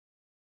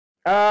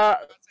 A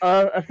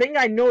thing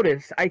I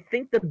noticed. I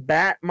think the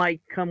bat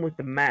might come with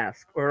the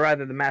mask, or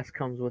rather, the mask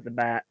comes with the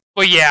bat.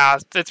 Well, yeah,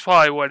 that's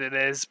probably what it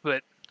is,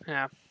 but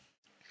yeah.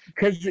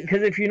 Because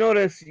if you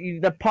notice,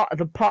 the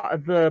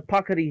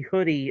pockety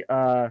hoodie,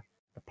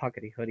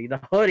 the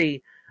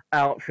hoodie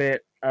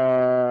outfit,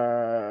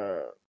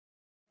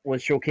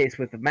 was showcased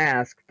with the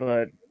mask,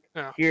 but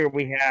Yeah. here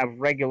we have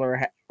regular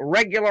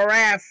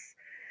ass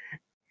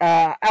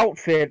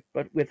outfit,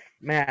 but with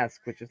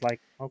mask, which is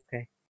like,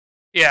 okay.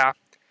 Yeah.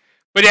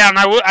 But yeah, and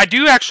I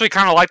do actually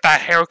kind of like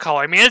that hair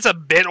color. I mean, it's a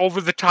bit over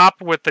the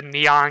top with the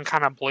neon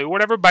kind of blue,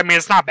 whatever, but I mean,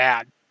 it's not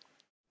bad.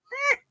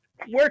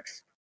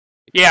 Works.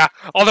 Yeah,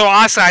 although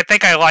honestly, I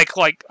think I like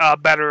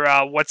better,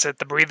 what's it,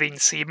 the Breathing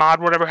Sea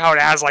mod, whatever, how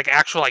it has, like,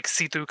 actual, like,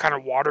 see-through kind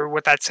of water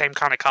with that same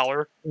kind of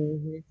color.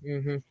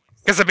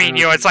 Because, I mean,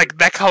 you know, it's like,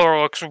 that color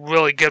looks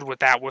really good with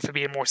that, with it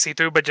being more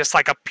see-through, but just,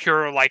 like, a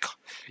pure, like,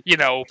 you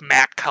know,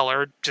 matte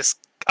color, just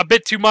a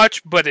bit too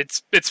much, but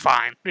it's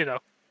fine, you know.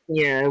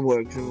 Yeah, it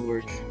works,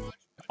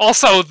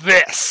 Also,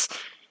 this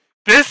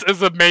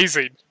is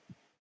amazing.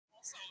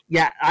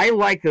 Yeah, I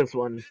like this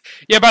one.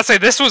 Yeah, but I'd say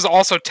this was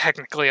also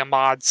technically a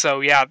mod, so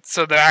yeah,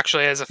 so there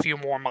actually is a few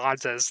more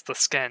mods as the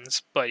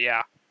skins, but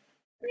yeah.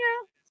 Yeah.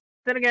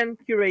 Then again,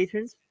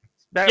 curations.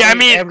 Yeah, I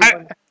mean,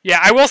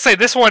 I will say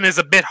this one is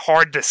a bit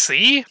hard to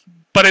see,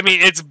 but I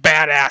mean, it's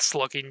badass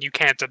looking, you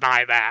can't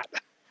deny that.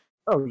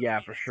 Oh yeah,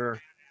 for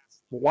sure.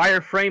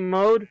 Wireframe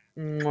mode?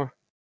 Mwah.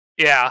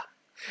 Yeah.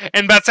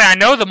 And but say, I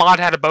know the mod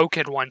had a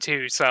Bokid one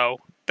too, so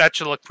that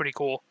should look pretty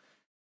cool.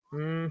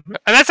 And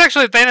that's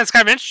actually the thing that's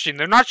kind of interesting.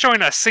 They're not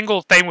showing a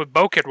single thing with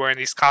Bokid wearing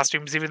these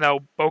costumes, even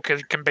though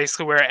Bokid can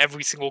basically wear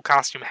every single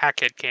costume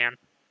HATTLE can.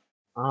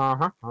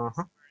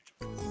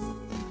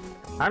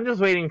 I'm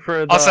just waiting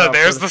for the... Also,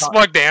 there's the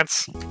slug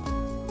dance.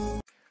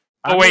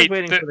 Oh wait,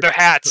 they're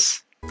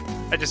hats.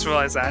 I just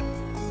realized that.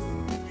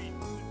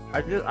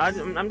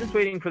 I'm just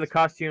waiting for the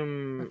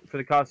costume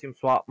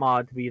swap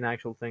mod to be an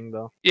actual thing,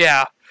 though.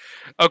 Yeah.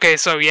 Okay,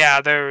 so yeah,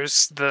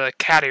 there's the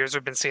cat ears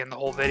we've been seeing the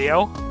whole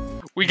video.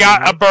 We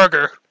got a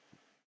burger.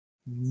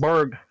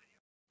 Burg.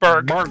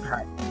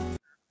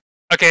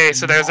 Okay,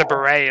 so there's a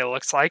beret, it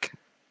looks like.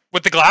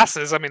 With the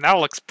glasses, I mean, that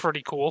looks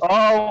pretty cool.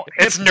 Oh,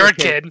 it's Nerd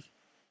Kid.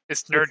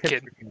 It's Nerd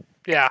Kid.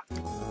 Yeah.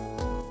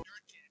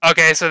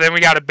 Okay, so then we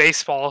got a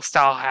baseball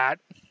style hat.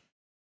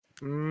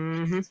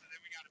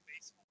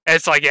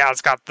 It's like, yeah,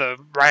 it's got the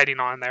writing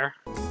on there.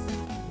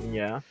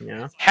 Yeah.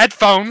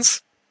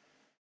 Headphones.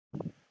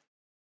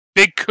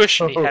 Big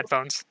cushiony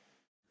headphones.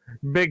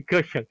 Big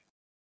cushion.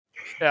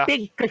 Yeah.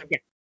 Big cushion.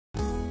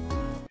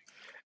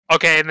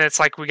 Okay, and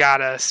it's like we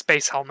got a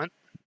space helmet.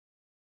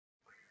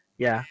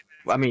 Yeah,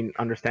 I mean,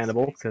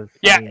 understandable, because...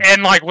 Yeah, I mean...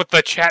 and like with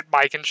the chat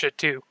mic and shit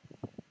too.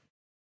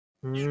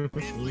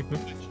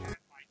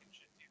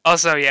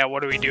 Also, yeah,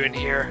 what are we doing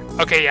here?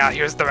 Okay, yeah,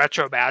 here's the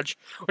retro badge.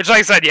 Which, like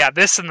I said, yeah,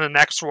 this and the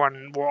next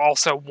one were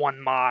also one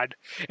mod.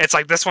 It's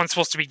like this one's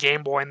supposed to be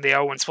Game Boy and the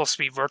other one's supposed to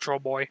be Virtual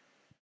Boy.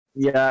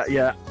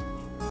 Yeah.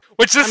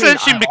 Which is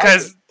interesting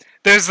because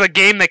there's a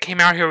game that came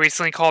out here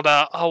recently called,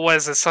 what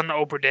is it, Son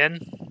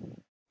Oberdin?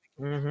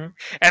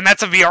 And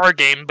that's a VR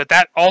game, but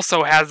that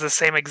also has the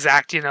same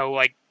exact, you know,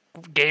 like,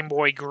 Game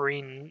Boy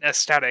green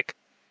aesthetic.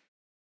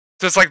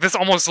 So it's like, this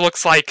almost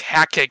looks like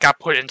HATTLE got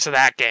put into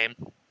that game.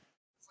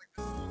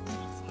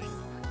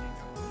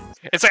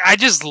 It's like, I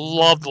just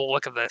love the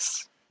look of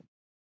this.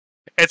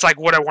 It's like,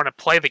 would I want to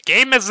play the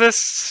game as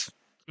this?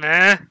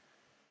 Meh.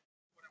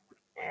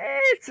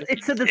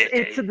 It's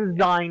a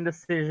design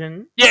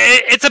decision. Yeah,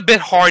 it's a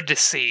bit hard to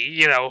see,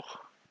 you know.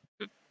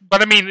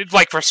 But I mean,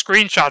 like for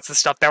screenshots and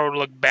stuff, that would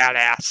look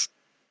badass.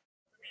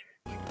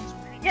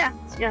 Yeah,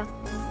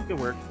 good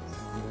work.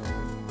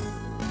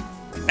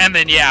 And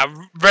then yeah,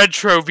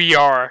 retro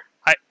VR.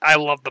 I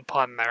love the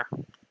pun there.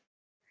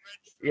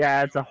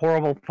 Yeah, it's a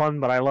horrible pun,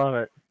 but I love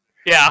it.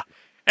 Yeah,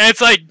 and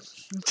it's like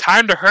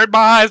time to hurt my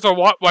eyes or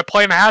what? While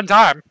playing a hand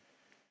time.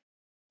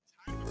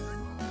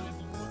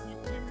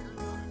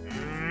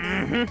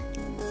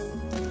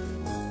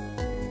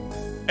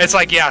 It's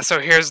like, yeah, so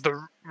here's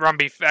the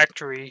Rumby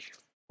Factory,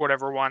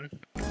 whatever one.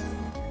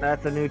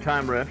 That's a new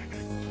time rift.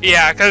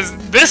 Yeah, because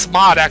this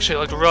mod actually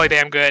looked really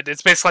damn good.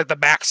 It's basically like the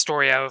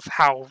backstory of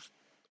how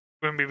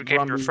Rumby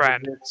became your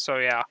friend. So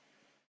yeah.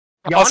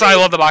 Also, I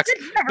love the box.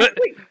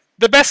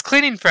 The best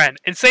cleaning friend.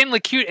 Insanely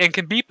cute and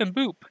can beep and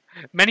boop.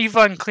 Many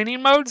fun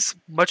cleaning modes.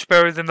 Much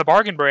better than the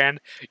bargain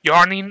brand.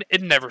 Yawning,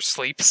 it never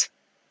sleeps.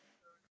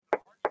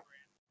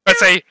 Let's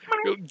say,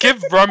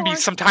 give Rumby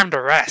some time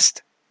to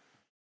rest.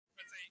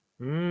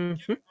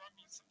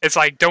 It's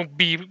like, don't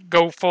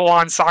go full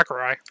on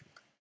Sakurai.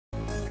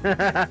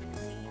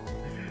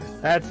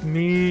 That's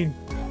mean.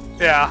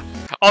 Yeah.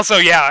 Also,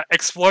 yeah,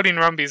 exploding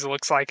Rumbies, it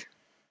looks like.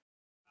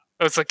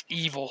 It's like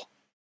evil.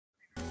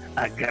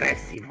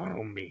 Aggressive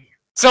Rumby.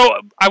 So,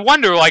 I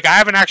wonder, like, I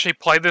haven't actually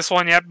played this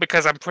one yet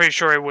because I'm pretty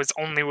sure it was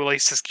only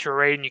released as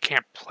curated and you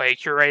can't play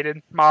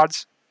curated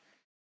mods.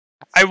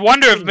 I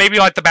wonder if maybe,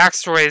 like, the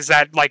backstory is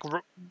that, like,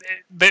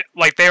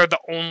 they are the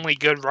only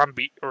good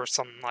Rumby or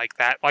something like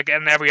that. Like,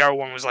 and every other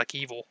one was, like,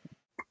 evil.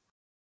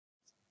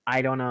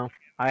 I don't know.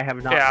 I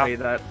have not Yeah. played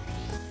that.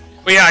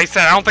 But yeah, I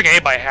said I don't think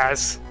anybody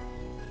has.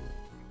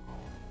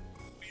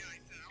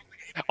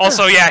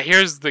 Also, yeah,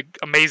 here's the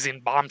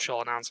amazing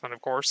bombshell announcement,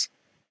 of course.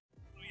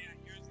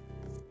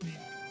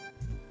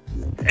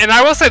 And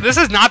I will say, this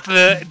is not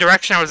the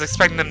direction I was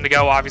expecting them to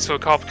go, obviously,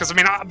 with co-op. Because, I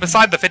mean,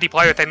 beside the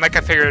 50-player thing, like,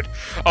 I figured,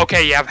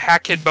 okay, you have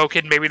Hat Kid, Bo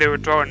Kid, maybe they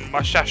would throw in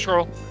Mustache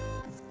Girl.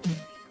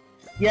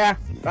 Yeah,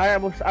 I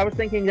was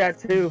thinking that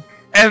too.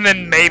 And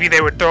then maybe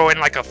they would throw in,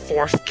 like, a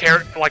fourth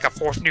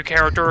new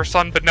character or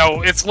something. But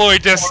no, it's literally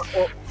just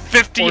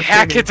 50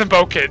 Hat Kids and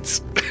Bo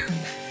Kids.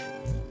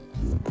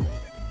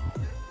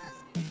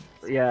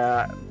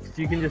 Yeah,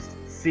 you can just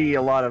see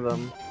a lot of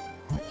them.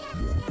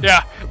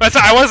 Yeah, but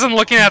I wasn't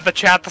looking at the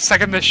chat the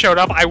second this showed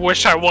up. I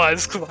wish I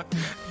was,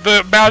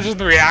 because imagine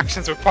the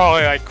reactions were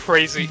probably like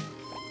crazy.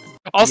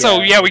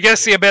 Also, yeah, we get to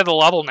see a bit of the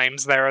level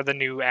names there of the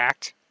new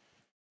act.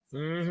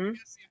 Mm-hmm.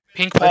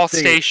 Pink Paul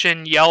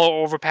Station,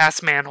 Yellow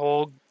Overpass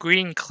Manhole,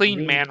 Green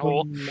Clean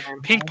Manhole,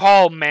 Pink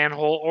Paul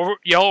Manhole,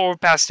 Yellow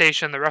Overpass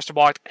Station, the rest are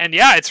blocked. And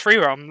yeah, it's free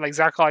roam,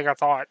 exactly like I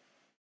thought.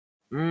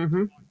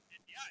 Mm-hmm.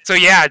 So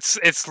yeah,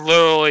 it's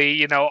literally,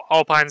 you know,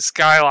 Alpine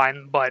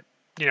Skyline, but,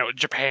 you know,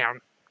 Japan.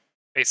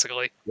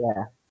 Basically.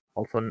 Yeah.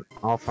 Also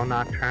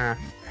not trash.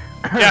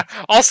 Yeah.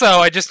 Also,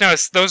 I just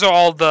noticed those are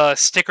all the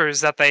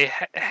stickers that they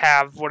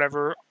have,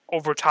 whatever,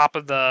 over top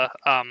of the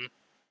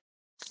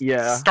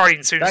yeah.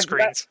 starting soon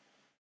screens.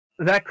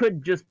 That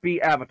could just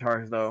be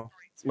avatars, though.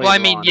 Well, I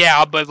mean,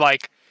 yeah, but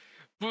like,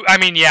 I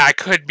mean, yeah, it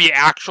could be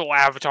actual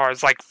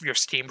avatars, like your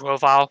Steam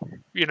profile,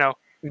 you know.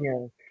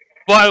 Yeah.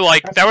 But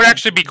like, that would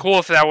actually be cool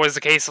if that was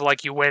the case of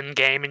like you win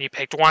game and you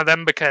picked one of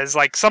them, because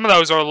like some of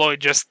those are literally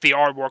just the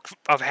artwork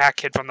of Hat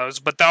Kid from those,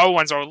 but the other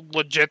ones are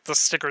legit the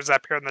stickers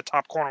that appear in the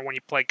top corner when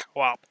you play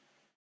co-op.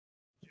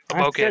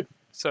 Okay,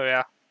 so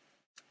yeah.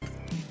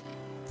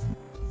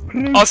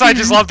 Also, I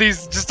just love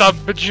these just a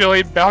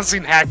bajillion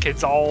bouncing Hat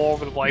Kids all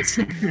over the place.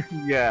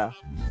 Yeah.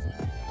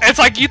 It's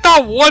like you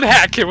thought one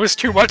Hat Kid was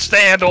too much to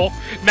handle.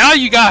 Now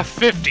you got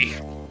 50.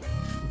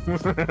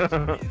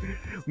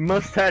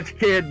 Mustache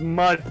Kid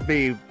must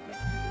be.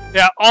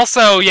 Yeah,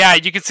 also, yeah,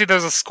 you can see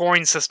there's a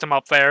scoring system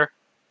up there.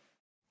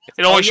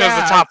 It only shows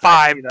the top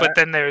 5, but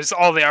then there's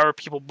all the other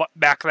people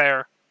back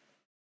there.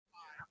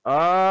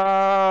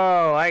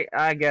 Oh,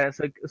 I get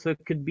it. So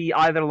it could be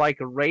either like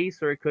a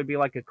race or it could be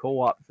like a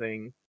co-op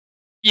thing.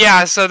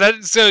 Yeah, so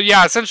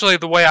yeah, essentially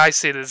the way I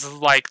see it is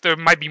like there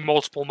might be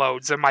multiple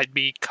modes. There might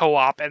be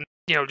co-op and,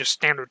 you know, just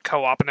standard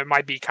co-op, and there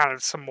might be kind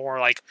of some more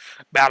like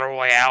battle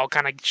royale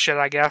kind of shit,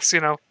 I guess, you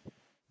know.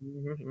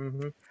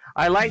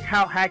 I like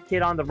how Hat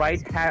Kid on the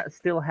right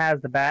still has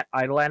the bat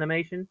idle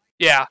animation.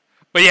 Yeah,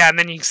 but yeah, and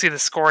then you can see the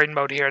scoring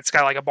mode here. It's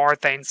got like a bar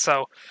thing.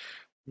 So,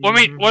 what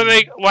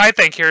I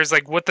think here is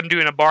like with them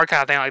doing a bar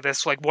kind of thing like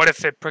this. Like, what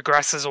if it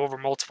progresses over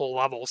multiple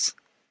levels?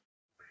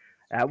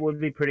 That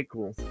would be pretty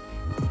cool.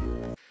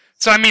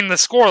 So I mean, the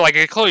score, like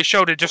it clearly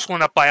showed, it just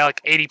went up by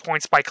like 80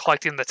 points by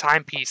collecting the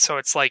timepiece. So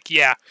it's like,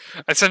 yeah,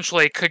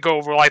 essentially it could go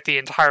over like the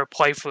entire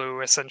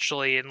playthrough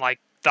essentially, and like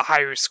the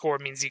higher score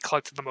means you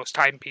collected the most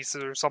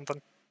timepieces or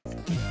something.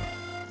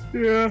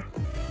 Yeah.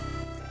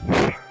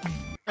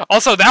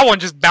 Also, that one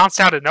just bounced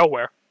out of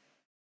nowhere.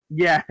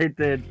 Yeah, it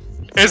did.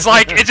 It's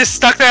like, it just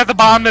stuck there at the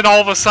bottom and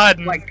all of a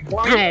sudden, like,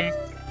 boom.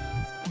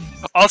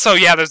 Also,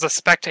 yeah, there's a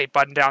spectate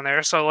button down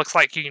there, so it looks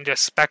like you can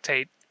just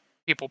spectate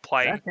people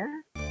playing. Okay.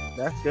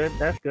 That's good,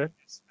 that's good.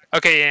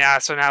 Okay, yeah,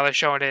 so now they're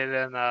showing it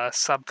in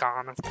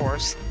Subcon, of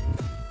course.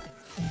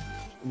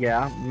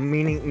 Yeah,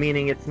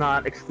 meaning it's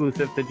not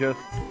exclusive to just...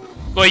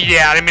 Well,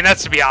 yeah, I mean,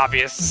 that's to be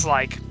obvious. It's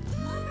like...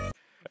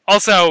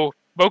 Also,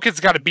 Bo-Kid's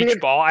got a beach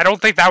ball. I don't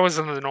think that was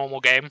in the normal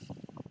game.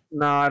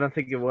 No, I don't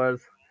think it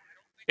was.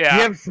 Yeah.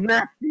 You have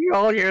snapped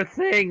all your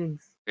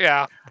things!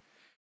 Yeah.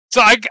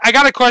 So I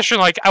got a question,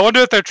 like, I wonder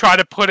if they're trying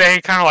to put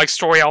any kind of, like,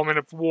 story element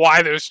of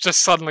why there's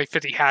just suddenly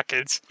 50 Hat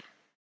Kids.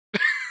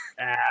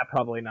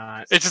 Probably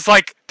not. It's just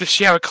like, does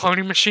she have a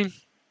cloning machine?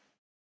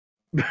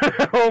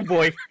 Oh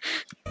boy.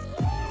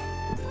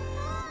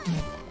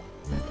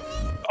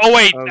 Oh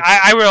wait,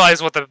 I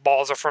realize what the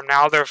balls are from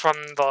now. They're from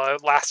the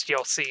last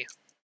DLC.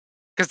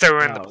 Because they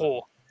were in the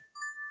pool.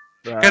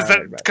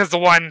 Because the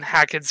one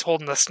Hat Kid's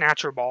holding the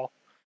Snatcher ball,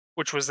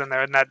 which was in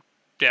there, and that,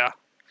 yeah.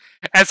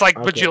 And it's like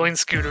bajillion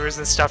scooters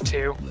and stuff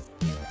too.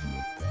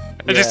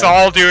 They're just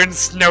all doing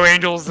Snow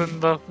Angels and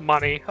the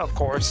money, of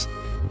course.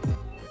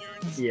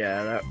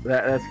 Yeah,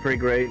 that's pretty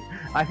great.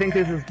 I think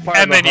this is part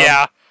and of then,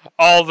 yeah,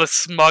 all the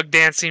smug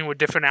dancing with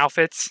different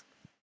outfits.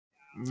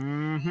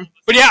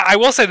 But yeah, I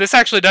will say this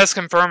actually does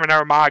confirm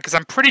another mod, because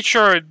I'm pretty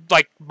sure,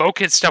 like,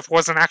 Bo-Kid stuff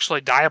wasn't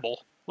actually dyeable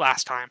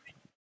last time.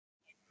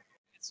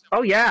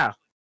 Oh yeah,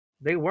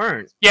 they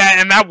weren't. Yeah,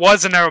 and that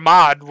was another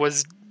mod,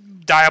 was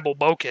dyeable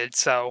Bo-Kid,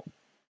 so...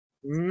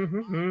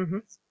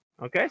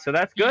 Okay, so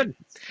that's good.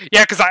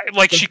 Yeah, because,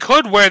 she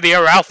could wear the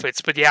other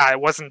outfits, but yeah,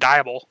 it wasn't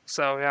dyeable,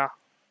 so yeah.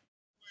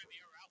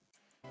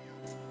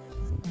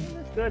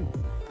 That's good.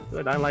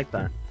 Good, I like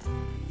that.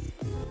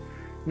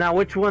 Now,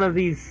 which one of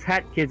these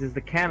Hat Kids is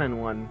the canon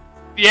one?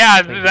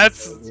 Yeah,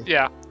 that's...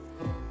 yeah.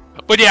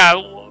 But yeah,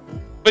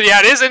 But yeah,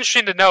 it is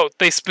interesting to note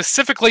they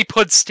specifically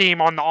put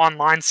Steam on the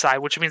online side,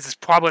 which means it's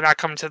probably not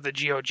coming to the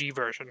GOG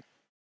version.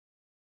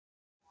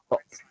 Oh,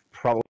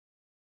 probably.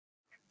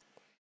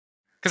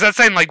 Because that's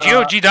saying, like,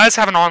 GOG does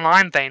have an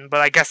online thing,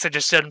 but I guess it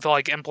just didn't feel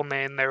like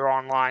implementing their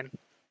online.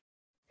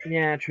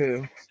 Yeah,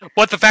 true.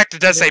 But the fact it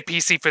does say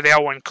PC for the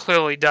other one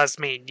clearly does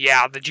mean,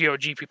 yeah, the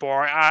GOG people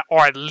are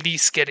at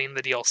least getting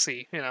the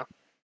DLC, you know.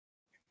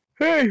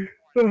 Hey,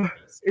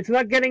 it's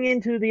not getting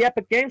into the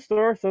Epic Game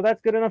Store, so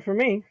that's good enough for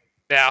me.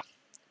 Yeah.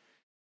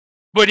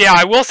 But yeah,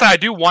 I will say I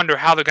do wonder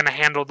how they're going to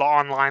handle the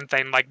online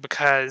thing, like,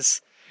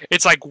 because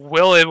it's like,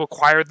 will it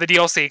require the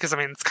DLC? Because, I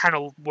mean, it's kind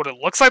of what it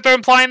looks like they're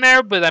implying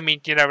there, but, I mean,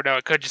 you never know.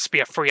 It could just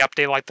be a free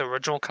update like the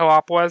original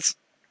co-op was.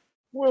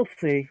 We'll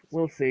see.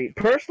 We'll see.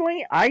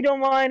 Personally, I don't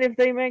mind if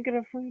they make it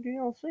a free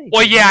DLC.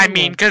 Well, yeah, I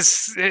mean,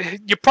 because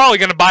you're probably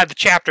going to buy the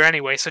chapter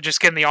anyway, so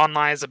just getting the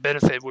online as a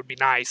benefit would be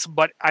nice.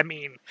 But, I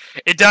mean,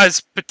 it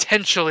does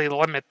potentially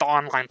limit the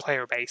online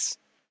player base.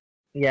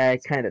 Yeah,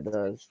 it kind of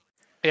does.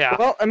 Yeah.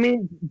 Well, I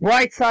mean,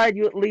 bright side,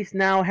 you at least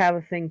now have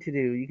a thing to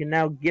do. You can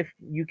now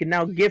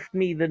gift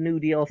me the new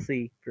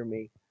DLC for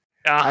me.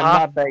 I'm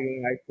not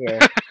begging, I swear.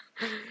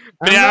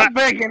 I'm not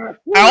begging.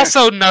 I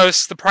also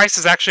noticed the price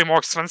is actually more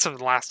expensive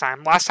than last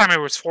time. Last time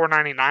it was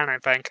 $4.99, I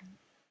think.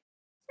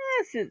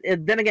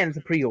 Then again, it's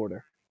a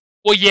pre-order.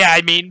 Well, yeah,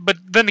 I mean, but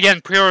then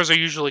again, pre-orders are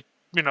usually,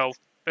 you know,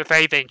 if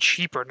anything,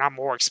 cheaper, not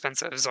more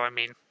expensive. So I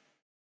mean,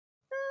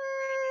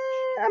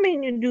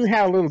 you do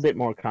have a little bit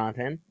more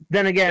content.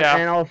 Then again,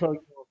 and also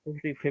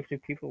 50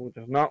 people, which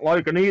is not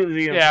like an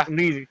easy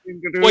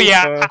thing to do. Well,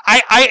 yeah,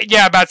 I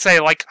about to say,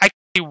 like, I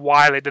see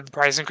why they did the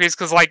price increase,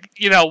 because, like,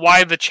 you know,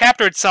 why the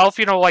chapter itself,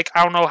 you know, like,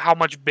 I don't know how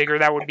much bigger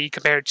that would be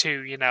compared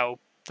to, you know,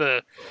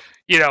 the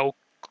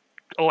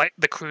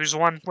cruise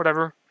one,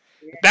 whatever.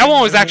 That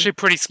one was actually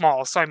pretty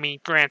small, so I mean,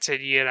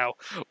 granted, you know,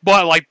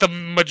 but, like, the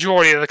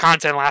majority of the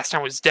content last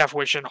time was Death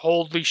Wish, and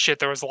holy shit,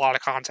 there was a lot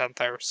of content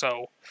there,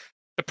 so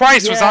the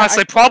price was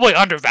honestly probably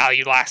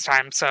undervalued last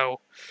time, so.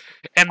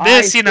 And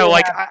this, you know,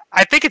 like,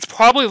 I think it's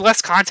probably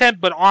less content,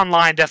 but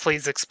online definitely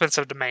is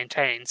expensive to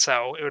maintain,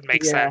 so it would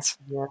make sense.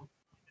 Yeah.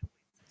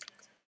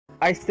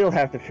 I still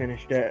have to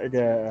finish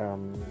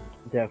the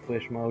Death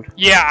Wish mode.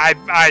 Yeah,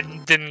 I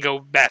didn't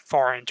go that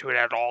far into it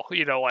at all.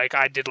 You know, like,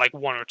 I did, like,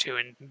 1 or 2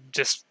 and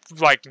just,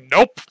 like,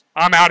 nope,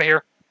 I'm out of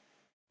here.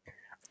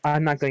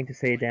 I'm not going to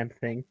say a damn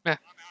thing. Yeah.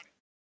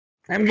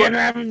 I'm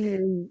gonna,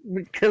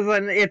 because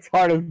it's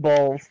hard as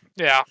balls.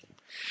 Yeah.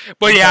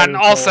 But yeah, and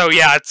also,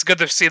 yeah, it's good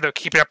to see they're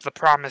keeping up the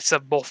promise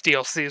of both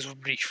DLCs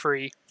would be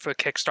free for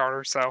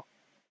Kickstarter, so.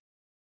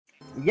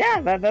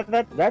 Yeah,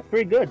 that's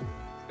pretty good.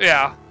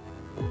 Yeah.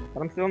 But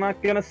I'm still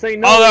not gonna say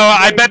no. Although,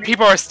 I bet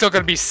people are still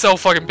gonna be so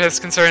fucking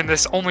pissed considering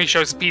this only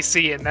shows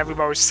PC, and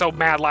everybody was so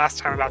mad last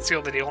time about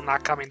Seal the Deal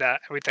not coming to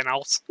everything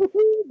else.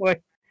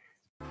 Boy.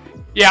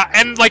 Yeah,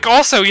 and, like,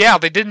 also, yeah,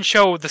 they didn't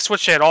show the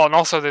Switch at all, and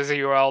also there's a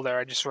URL there,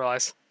 I just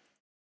realized.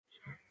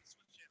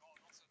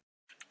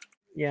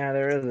 Yeah,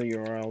 there is a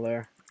URL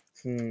there.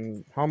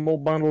 It's Humble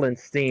Bundle and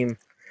Steam.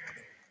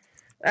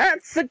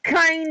 That's a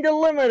kind of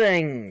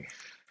limiting.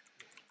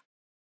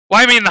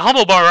 Well, I mean, the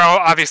Humble Bundle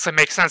obviously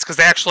makes sense because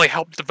they actually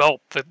helped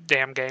develop the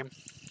damn game.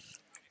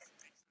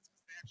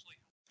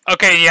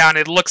 Okay, yeah, and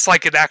it looks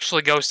like it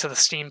actually goes to the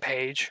Steam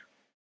page.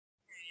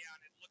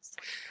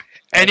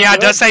 And yeah, it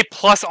does say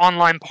plus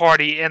online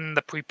party in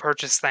the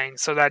pre-purchase thing,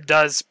 so that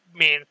does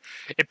mean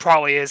it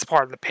probably is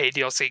part of the paid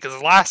DLC,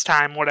 because last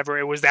time, whatever,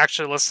 it was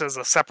actually listed as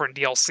a separate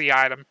DLC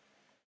item.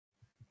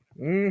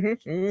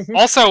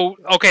 Also,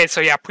 okay,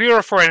 so yeah,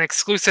 pre-order for an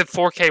exclusive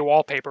 4K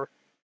wallpaper.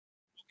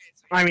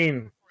 I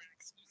mean,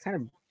 it's kind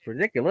of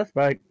ridiculous,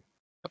 but...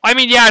 I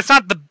mean, yeah, it's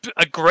not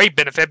a great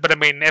benefit, but I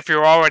mean, if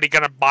you're already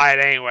gonna buy it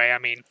anyway, I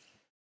mean...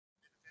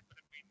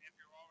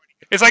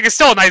 It's like, it's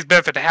still a nice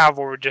benefit to have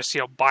over just,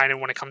 you know, buying it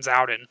when it comes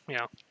out and, you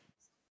know.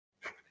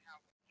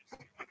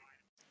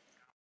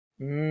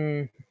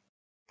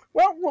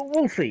 Well,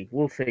 we'll see.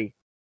 We'll see.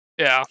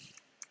 Yeah.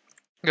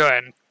 Go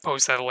ahead and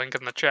post that link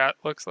in the chat,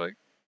 looks like.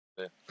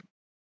 Yeah.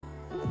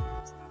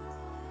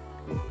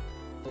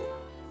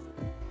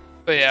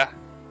 But yeah.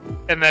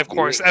 And then, of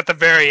course, at the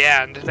very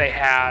end, they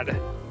had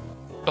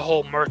the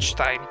whole merch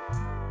thing.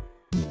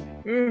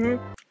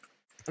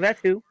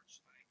 That too.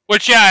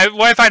 Which, yeah,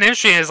 what I find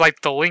interesting is,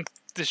 like, the link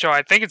to show.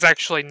 I think it's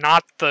actually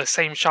not the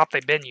same shop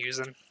they've been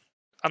using.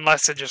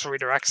 Unless it just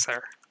redirects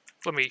there.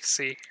 Let me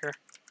see here.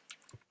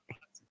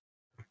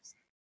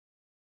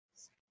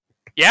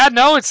 Yeah,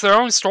 no, it's their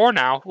own store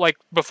now. Like,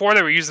 before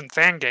they were using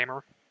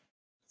Fangamer.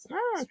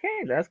 Oh,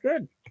 okay, that's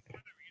good.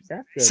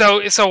 That's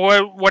good. So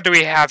what do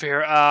we have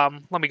here?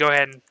 Let me go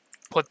ahead and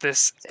put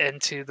this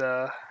into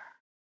the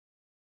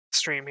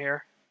stream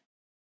here.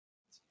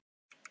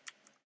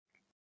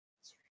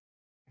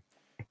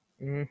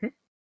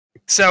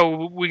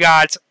 So we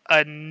got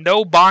a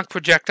no bonk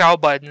projectile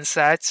button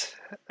set,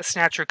 a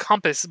snatcher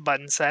compass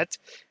button set,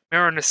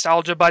 mirror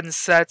nostalgia button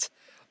set,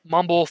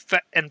 mumble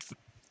and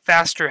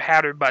faster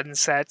hatter button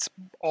sets.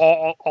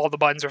 All the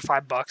buttons are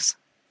 $5.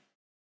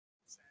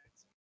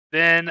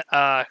 Then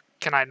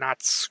can I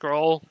not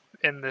scroll?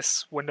 in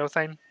this window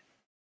thing.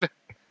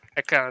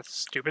 That kind of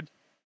stupid,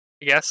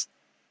 I guess.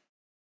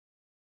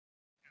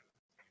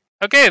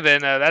 Okay,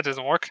 then that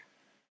doesn't work.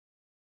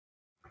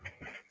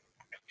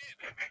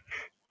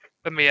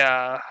 Let me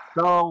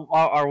So,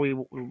 are we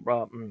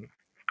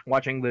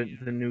watching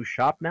the new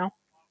shop now?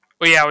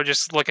 Well, yeah, we're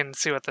just looking to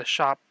see what the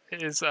shop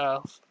is.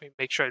 Let me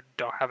make sure I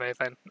don't have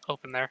anything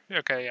open there.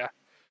 Okay, yeah.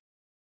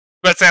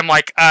 But then,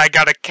 like, I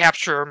gotta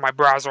capture my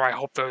browser. I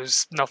hope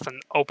there's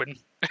nothing open.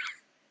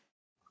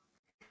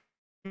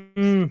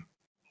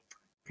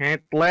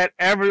 Can't let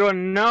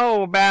everyone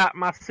know about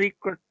my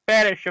secret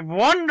fetish of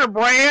Wonder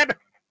Bread.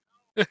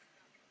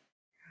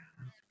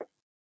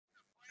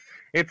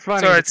 It's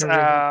funny So it's,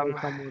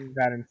 because someone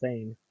got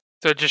insane.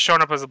 So it's just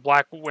showing up as a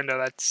black window.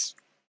 That's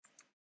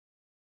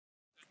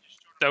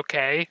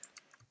okay.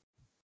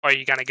 Are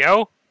you gonna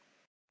go?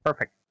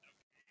 Perfect.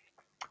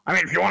 I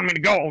mean, if you want me to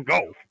go, I'll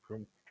go.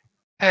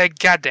 Hey,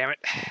 God damn it!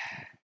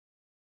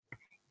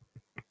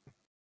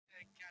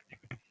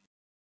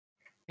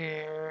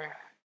 Here.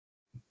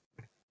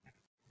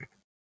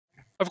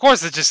 Of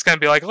course, it's just gonna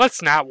be like,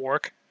 let's not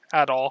work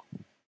at all.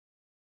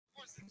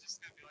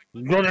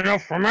 Good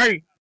enough for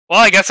me. Well,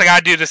 I guess I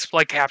gotta do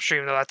display capture,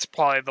 even though that's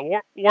probably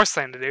the worst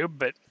thing to do.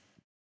 But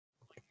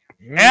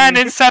and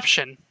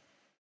Inception.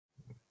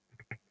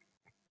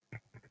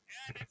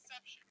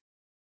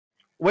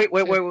 Wait.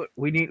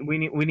 We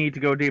need to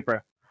go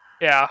deeper.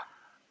 Yeah.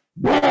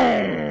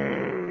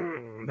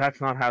 That's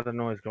not how the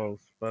noise goes,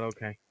 but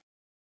okay.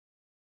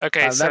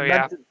 Okay, so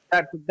yeah.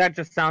 That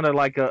just sounded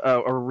like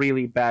a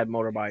really bad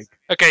motorbike.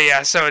 Okay,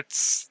 yeah. So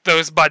it's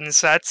those button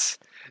sets.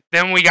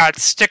 Then we got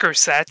sticker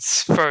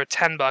sets for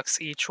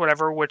 $10 each,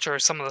 whatever, which are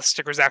some of the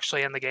stickers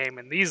actually in the game,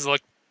 and these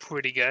look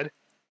pretty good.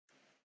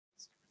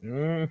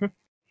 Mm-hmm.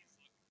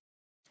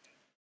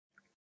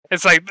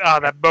 It's like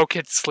that Bo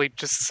Kid Sleep,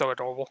 just so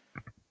adorable.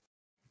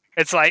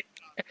 It's like,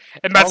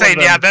 I'm not saying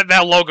yeah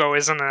that logo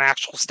isn't an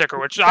actual sticker,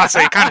 which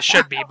honestly it kind of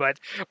should be, but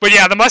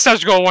yeah, the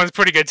Mustache Girl one's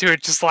pretty good too.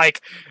 It's just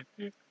like,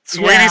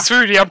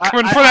 sweetie, I'm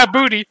coming for that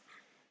booty.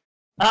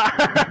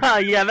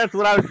 Yeah, that's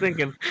what I was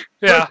thinking.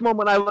 Yeah. First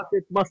moment I looked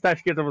at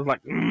Mustache Kids, I was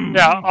like,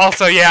 Yeah.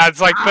 Also, yeah,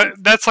 it's like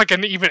that's like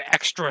an even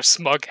extra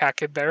smug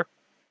hack in there.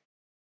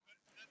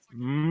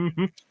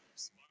 Mm-hmm.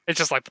 It's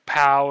just like the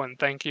pow and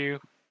thank you.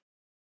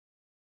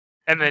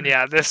 And then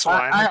yeah, this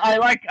one. I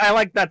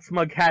like that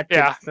smug hat.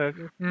 Yeah.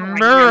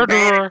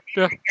 Murder.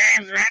 Yeah.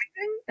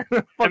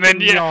 And then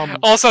yeah,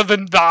 also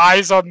the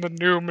eyes on the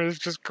Noom is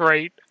just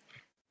great.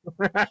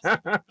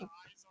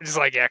 It's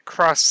like yeah,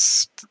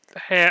 crust,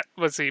 hat.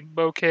 Let's see,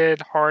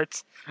 Bokid,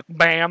 hearts,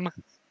 bam.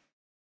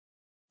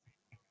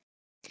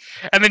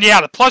 And then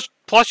yeah, the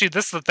plushie.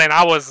 This is the thing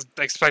I was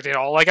expecting.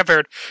 All like I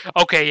figured,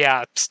 okay,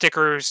 yeah,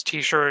 stickers,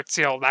 T-shirts,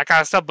 you know, that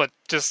kind of stuff, but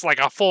just like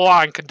a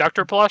full-on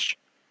conductor plush.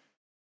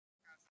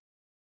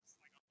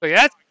 So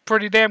yeah, that's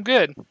pretty damn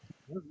good.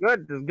 It's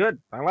good. It's good.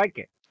 I like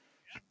it.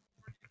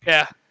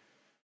 Yeah.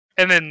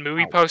 And then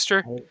movie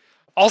poster.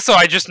 Also,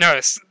 I just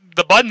noticed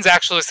the buttons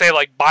actually say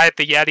like "Buy at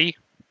the Yeti"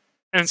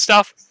 and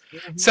stuff.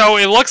 Mm-hmm. So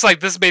it looks like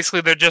this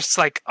basically they're just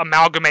like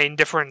amalgamating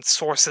different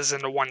sources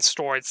into one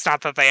store. It's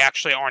not that they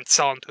actually aren't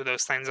selling through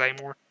those things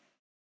anymore.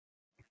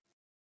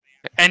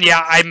 And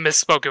yeah, I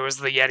misspoke. It was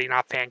the Yeti,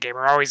 not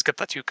Fangamer. I always get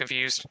the two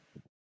confused.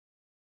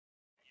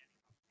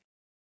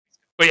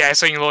 But yeah,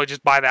 so you can literally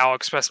just buy the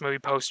AliExpress movie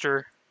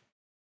poster.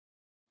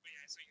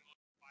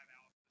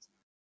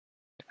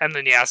 And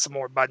then yeah, some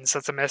more button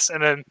sets I missed.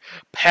 And then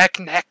peck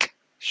neck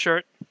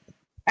shirt.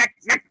 Peck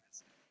neck.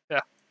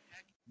 Yeah.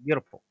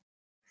 Beautiful.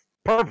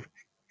 Perfect.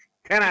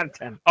 10 out of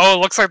 10. Oh, it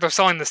looks like they're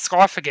selling the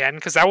scarf again,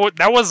 because that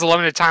was a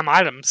limited time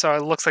item, so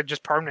it looks like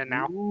just permanent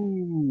now.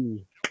 Ooh.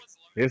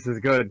 This is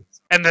good.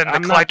 And then the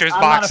collector's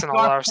box and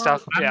all that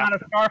stuff. I'm not a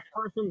scarf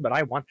person, but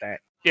I want that.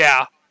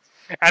 Yeah.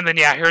 And then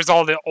yeah, here's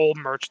all the old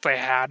merch they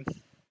had.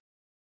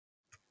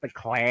 The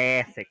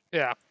classic.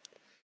 Yeah.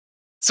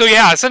 So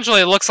yeah,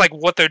 essentially it looks like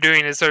what they're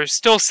doing is they're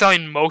still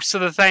selling most of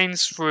the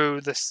things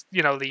through this,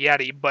 you know, the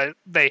Yeti, but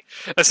they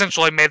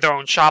essentially made their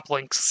own shop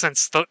links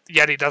since the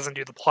Yeti doesn't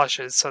do the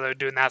plushes, so they're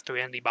doing that through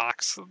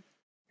IndieBox.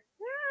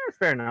 Yeah,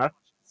 fair enough.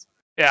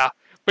 Yeah.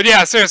 But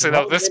yeah, seriously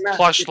though, this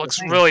plush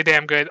looks really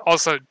damn good.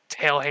 Also,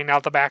 tail hanging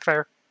out the back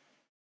there.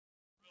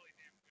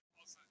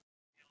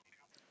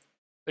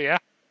 So yeah.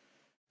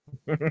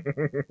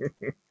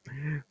 It's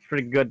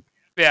pretty good.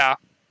 Yeah.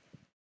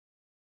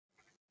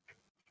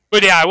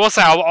 But yeah, I will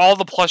say, all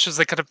the plushes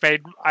they could have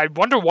made, I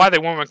wonder why they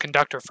went with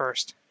Conductor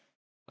first.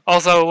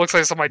 Also, it looks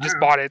like somebody just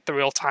bought it, the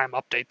real-time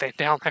update thing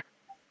down there.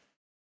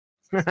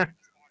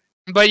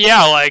 But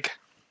yeah, like,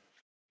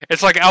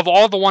 it's like, of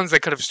all the ones they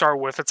could have started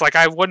with, it's like,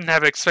 I wouldn't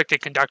have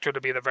expected Conductor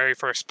to be the very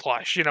first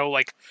plush. You know,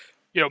 like,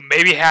 you know,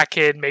 maybe Hat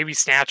Kid, maybe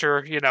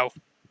Snatcher, you know.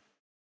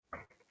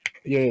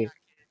 Yeah.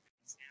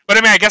 But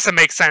I mean, I guess it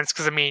makes sense,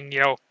 because I mean,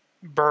 you know,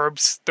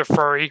 Burbs, they're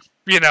furry,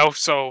 you know,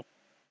 so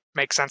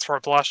makes sense for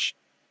a plush.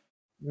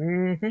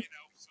 Mm-hmm.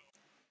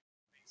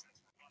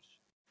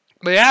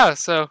 But yeah,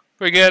 so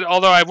pretty good.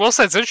 Although I will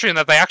say it's interesting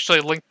that they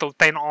actually linked the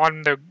thing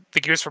on the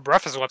Gears for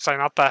Breakfast website,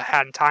 not the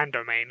Hat in Time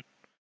domain.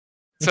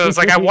 So it's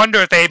like, I wonder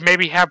if they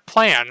maybe have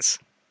plans.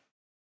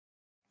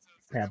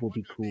 That would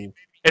be cool.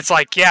 It's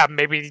like, yeah,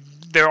 maybe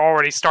they're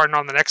already starting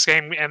on the next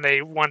game and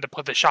they wanted to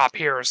put the shop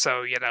here,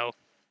 so, you know,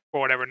 for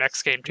whatever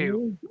next game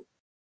too.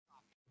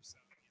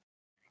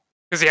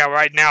 Because, yeah,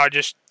 right now,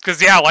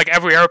 because, yeah, like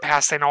every Air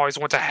Pass thing always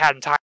went to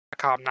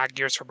HATTLE.com, not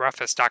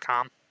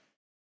GearsForBreakfast.com.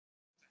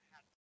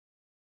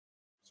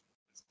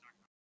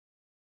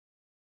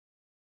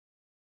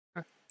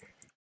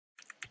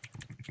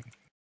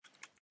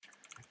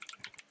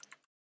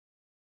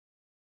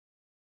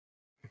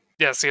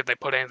 Yeah, see if they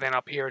put anything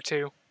up here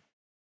too.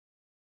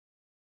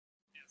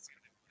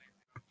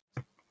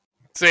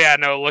 So yeah,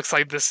 no, it looks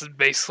like this is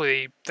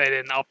basically, they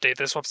didn't update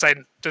this website.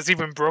 There's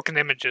even broken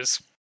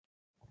images.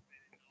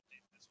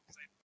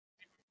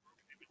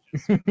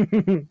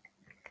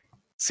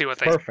 See what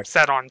they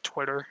said on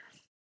Twitter.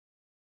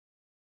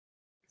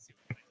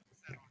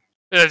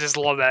 I just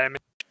love that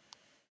image.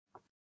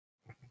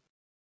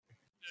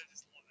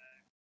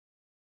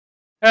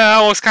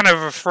 I was kind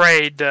of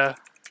afraid to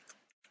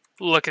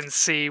look and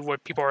see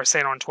what people are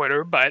saying on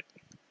Twitter, but...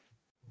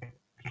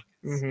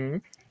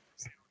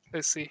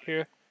 Let's see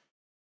here.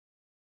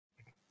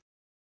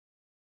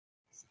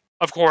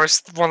 Of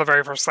course, one of the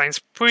very first things,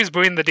 please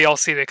bring the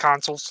DLC to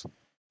consoles.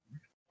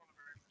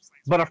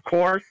 But of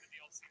course.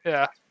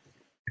 Yeah.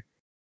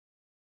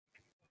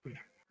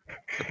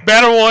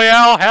 Battle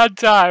Royale had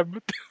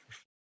time.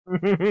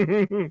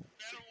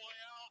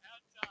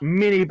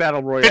 Mini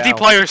Battle Royale.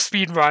 50-player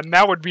speedrun,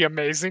 that would be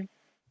amazing.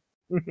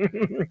 I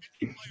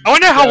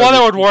wonder how well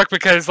that would work,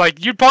 because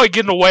like you'd probably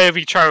get in the way of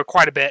each other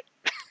quite a bit.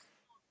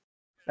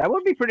 That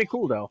would be pretty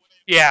cool, though.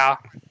 Yeah.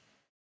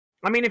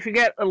 I mean, if you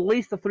get at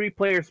least a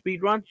 3-player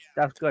speedrun,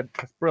 that's good.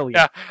 That's brilliant.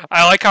 Yeah,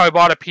 I like how I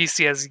bought a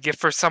PC as a gift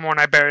for someone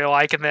I barely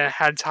like, and then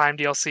Had Time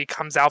DLC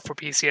comes out for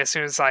PC as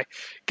soon as I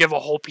give a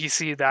whole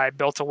PC that I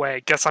built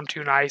away. Guess I'm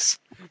too nice.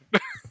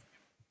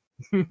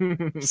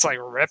 It's like,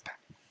 rip.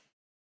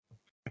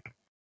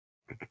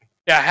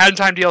 Yeah, Had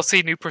Time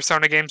DLC, new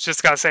Persona games.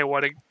 Just gotta say,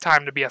 what a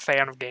time to be a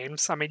fan of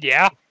games. I mean,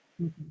 yeah.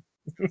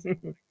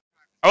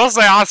 I will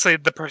say, honestly,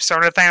 the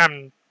Persona thing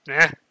I'm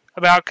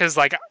about, because,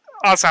 like,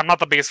 honestly, I'm not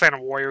the biggest fan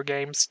of Warrior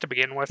games to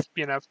begin with,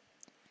 you know.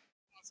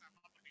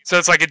 So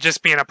it's like it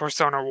just being a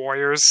Persona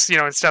Warriors, you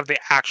know, instead of the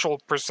actual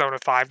Persona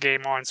 5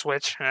 game on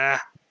Switch.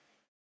 That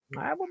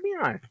would be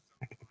nice.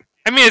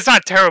 I mean, it's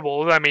not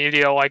terrible. I mean,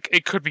 you know, like,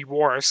 it could be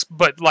worse.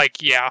 But,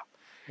 like, yeah.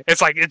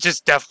 It's like, it's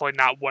just definitely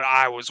not what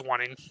I was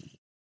wanting.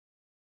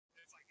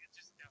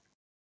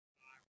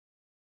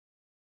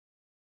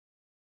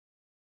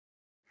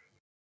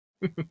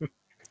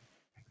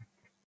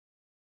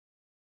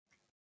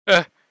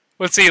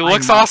 Let's see, it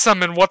looks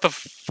awesome, and what the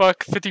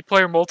fuck,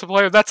 50-player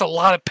multiplayer? That's a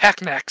lot of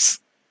peck necks.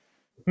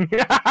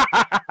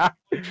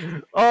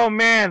 Oh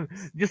man,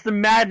 just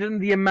imagine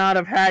the amount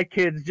of hat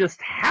kids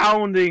just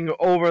hounding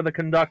over the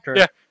conductor.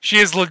 Yeah, she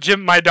is legit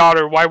my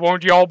daughter. Why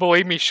won't you all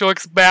believe me? She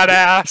looks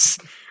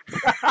badass.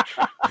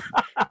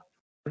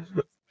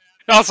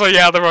 Also,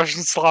 yeah, the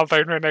Russian Slav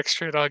thing right next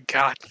to it. Oh,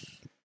 God.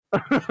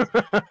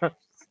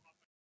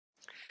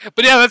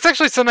 But yeah, that's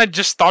actually something I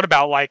just thought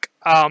about. Like,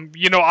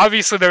 you know,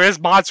 obviously there is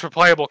mods for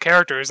playable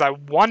characters. I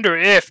wonder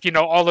if, you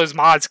know, all those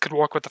mods could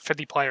work with the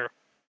 50-player.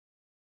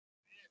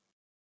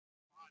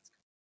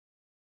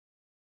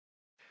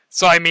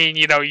 So, I mean,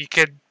 you know, you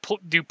could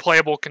do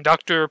playable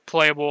conductor,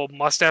 playable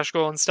mustache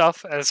girl and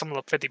stuff as some of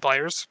the 50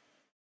 players.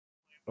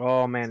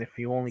 Oh man, if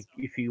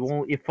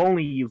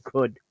only you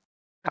could.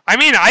 I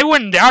mean, I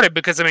wouldn't doubt it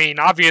because, I mean,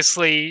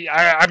 obviously,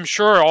 I'm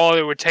sure all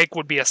it would take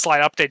would be a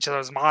slight update to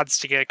those mods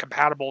to get it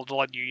compatible to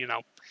let you, you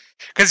know.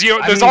 Because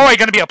there's always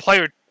going to be a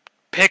player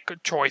pick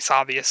choice,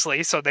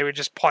 obviously, so they would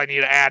just probably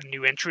need to add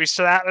new entries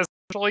to that,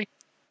 essentially.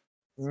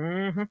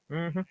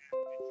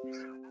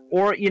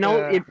 Or, you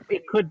know,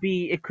 it could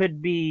be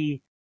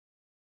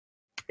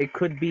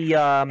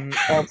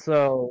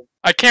also...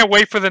 I can't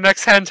wait for the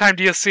next Hand Time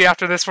DLC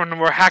after this one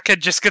where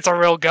Hackett just gets a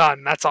real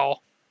gun, that's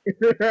all.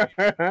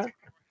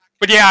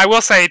 But yeah, I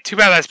will say, too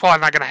bad that's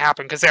probably not going to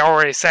happen, because they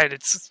already said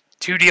it's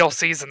 2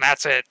 DLCs and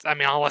that's it. I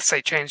mean, unless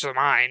they change their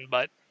mind,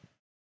 but...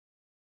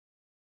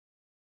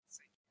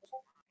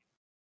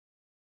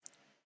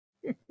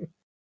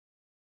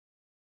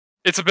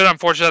 It's a bit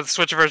unfortunate that the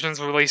Switch version's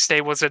release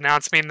date was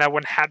announced, meaning that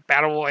when Hat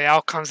Battle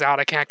Royale comes out,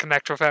 I can't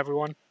connect with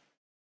everyone.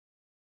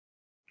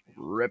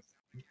 Rip.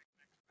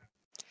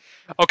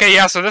 Okay,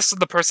 yeah, so this is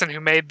the person who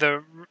made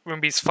the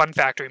Roombee's Fun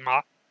Factory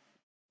mod.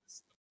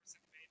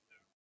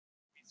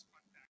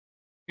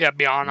 Yeah,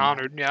 Beyond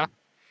Honored, yeah.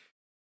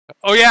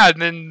 Oh yeah,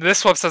 and then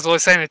this website's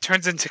always saying it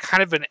turns into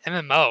kind of an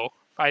MMO.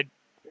 I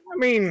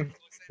mean,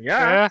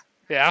 yeah.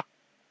 Yeah.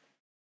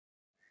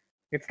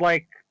 It's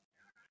like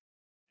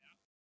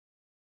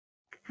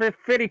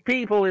 50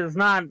 people is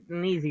not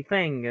an easy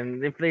thing,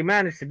 and if they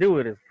manage to do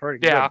it, it's pretty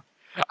good. Yeah.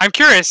 I'm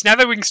curious, now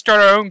that we can start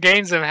our own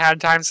games in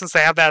Had Time since they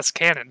have that as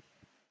canon.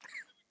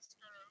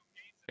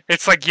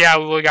 It's like, yeah,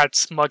 we got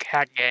Smug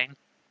Hat Gang.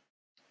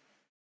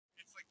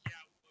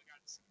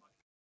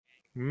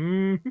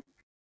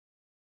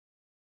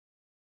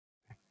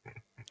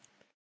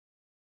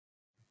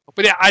 But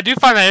But yeah, I do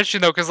find that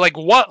interesting though, because like,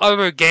 what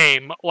other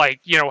game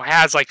like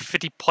has like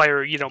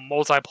 50-player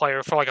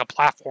multiplayer for like a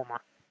platformer?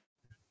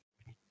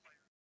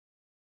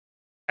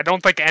 I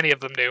don't think any of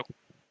them do.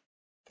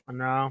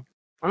 No.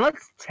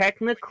 Unless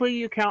technically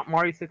you count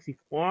Mario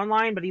 64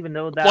 Online, but even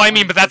though that... Well, I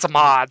mean, but that's a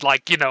mod,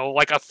 like,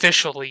 like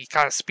officially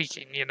kind of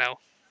speaking,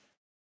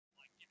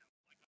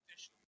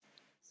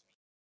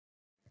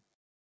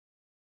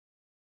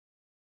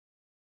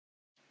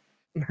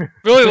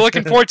 Really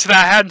looking forward to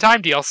that Hat in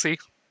Time DLC.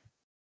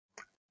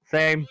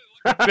 Same.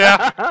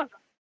 Yeah.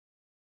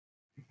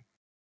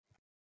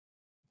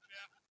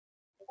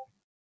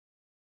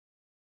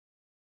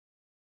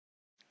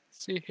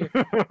 See here.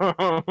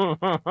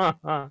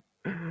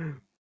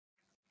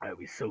 That'd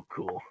be so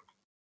cool.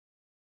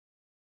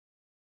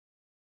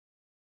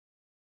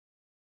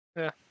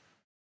 Yeah.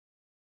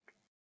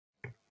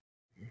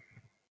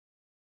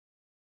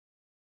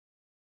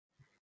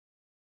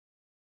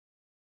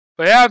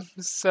 But yeah,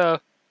 this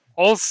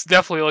Ulz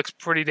definitely looks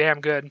pretty damn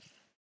good.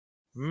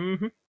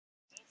 Mm-hmm.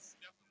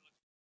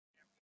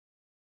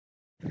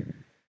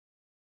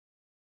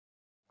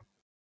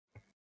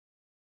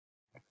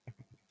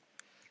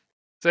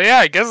 So yeah,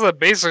 I guess that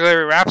basically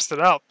wraps it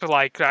up.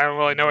 Like, I don't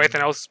really know anything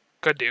else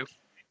could do.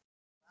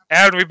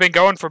 And we've been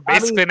going for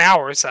basically an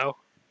hour, so.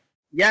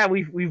 Yeah,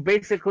 we've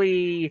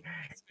basically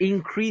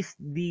increased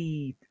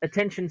the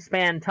attention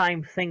span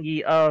time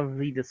thingy of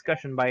the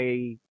discussion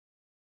by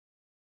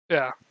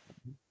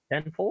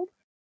tenfold.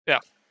 Yeah,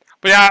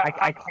 but yeah,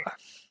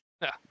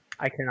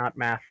 I cannot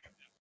math.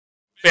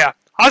 Yeah,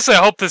 honestly,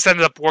 I hope this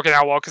ended up working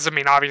out well because I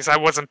mean, obviously, I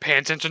wasn't paying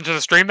attention to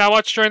the stream that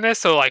much during this,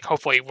 so like,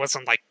 hopefully, it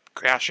wasn't like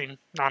crashing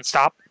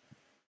nonstop.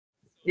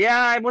 Yeah,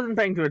 I wasn't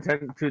paying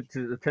attention to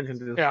the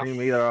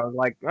stream either. I was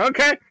like,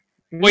 okay.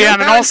 Well, yeah,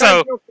 and then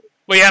also.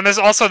 Well, yeah, and this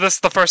is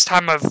the first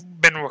time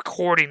I've been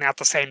recording at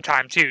the same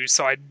time, too,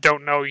 so I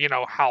don't know,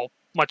 how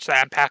much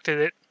that impacted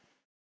it.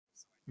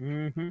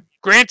 Mm-hmm.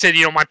 Granted,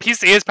 my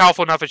PC is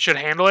powerful enough it should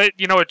handle it.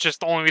 It's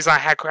just the only reason I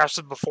had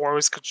crashes before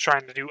was because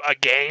trying to do a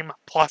game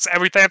plus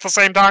everything at the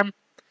same time.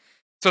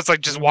 So it's like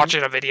just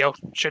watching a video.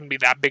 Shouldn't be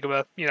that big of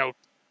a,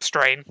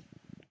 strain.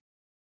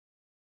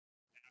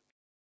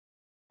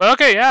 But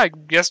okay, yeah, I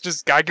guess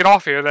just gotta get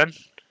off here then.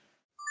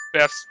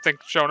 Best thing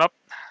showing up.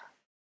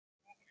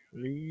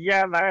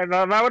 Yeah,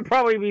 that would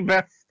probably be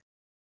best.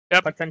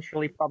 Yep.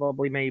 Potentially,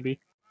 probably, maybe.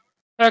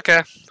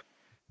 Okay.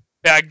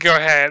 Yeah, go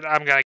ahead.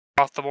 I'm gonna get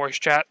off the voice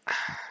chat.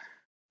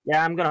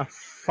 Yeah, I'm gonna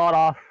sod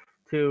off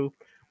too.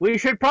 We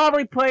should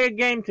probably play a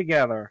game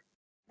together.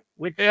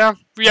 We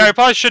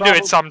probably should do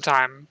it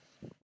sometime.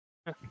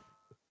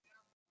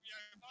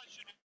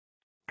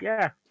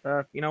 Yeah,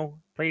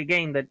 play a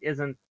game that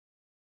isn't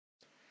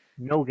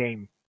no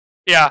game.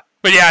 Yeah,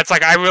 but yeah, it's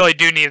like I really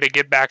do need to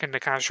get back into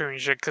kind of streaming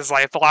shit because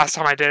like the last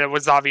time I did it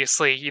was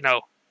obviously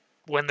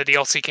when the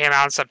DLC came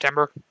out in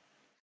September,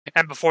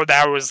 and before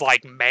that was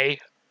like May.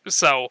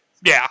 So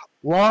yeah,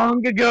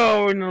 long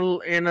ago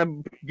in a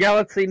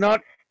galaxy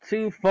not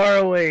too far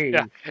away.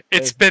 Yeah,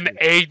 it's been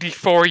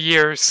 84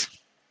 years.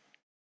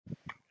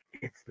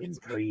 It's been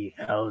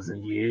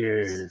 3,000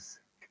 years.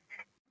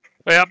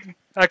 Yep.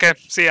 Okay.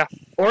 See ya.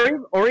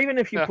 Or even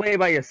if you play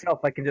by yourself,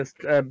 I can just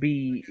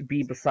be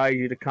beside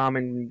you to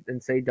comment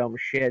and say dumb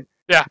shit.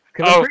 Yeah.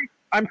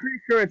 I'm pretty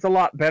sure it's a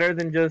lot better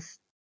than just.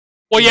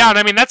 Well, yeah, and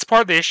I mean that's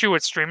part of the issue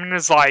with streaming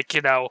is like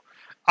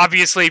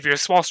obviously if you're a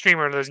small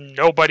streamer, there's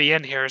nobody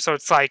in here, so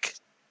it's like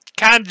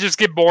kind of just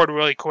get bored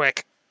really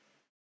quick.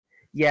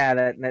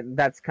 Yeah,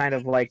 that's kind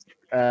of like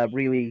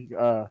really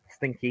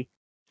stinky.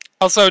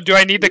 Also, do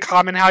I need to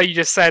comment how you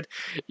just said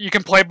you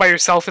can play by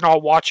yourself and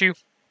I'll watch you?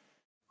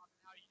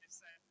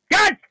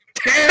 God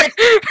damn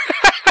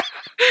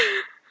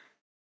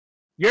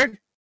it!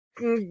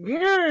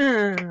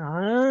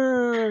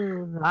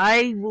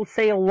 I will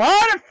say a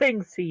lot of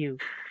things to you.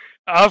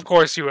 Of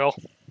course you will.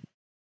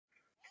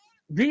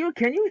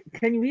 Can you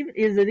even,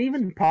 is it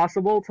even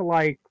possible to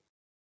like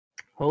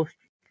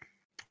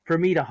for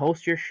me to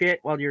host your shit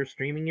while you're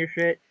streaming your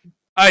shit?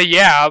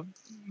 Yeah,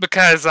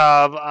 because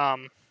of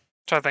trying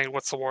to think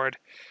what's the word.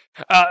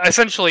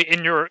 Essentially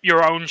in your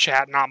own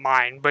chat, not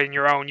mine, but in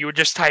your own, you would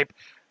just type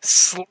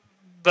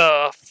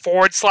the /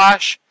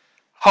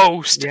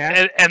 host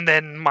and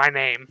then my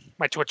name,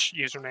 my Twitch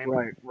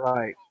username.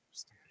 Right.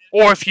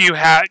 Or if you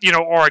have,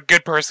 or a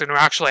good person who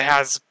actually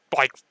has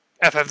like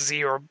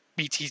FFZ or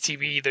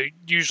BTTV, there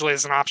usually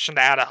is an option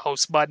to add a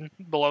host button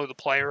below the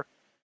player.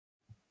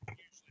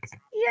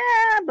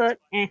 Yeah, but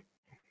And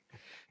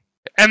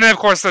then of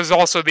course there's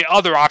also the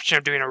other option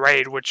of doing a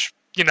raid, which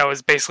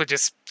is basically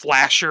just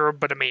flasher,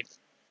 but I mean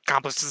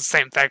accomplishes the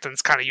same effect, and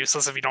it's kind of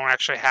useless if you don't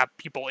actually have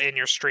people in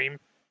your stream.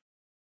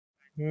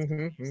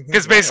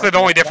 Because basically the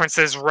only difference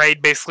is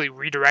raid basically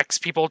redirects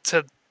people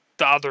to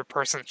the other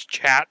person's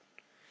chat,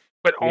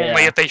 but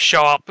only if they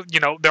show up,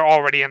 they're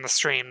already in the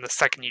stream the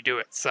second you do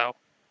it, so.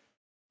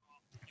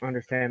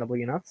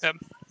 Understandably enough. Yep.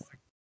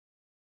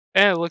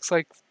 And it looks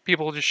like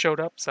people just showed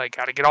up, so I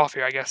gotta get off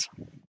here, I guess.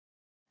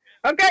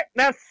 Okay,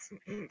 that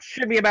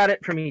should be about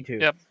it for me too.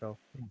 Yep. So.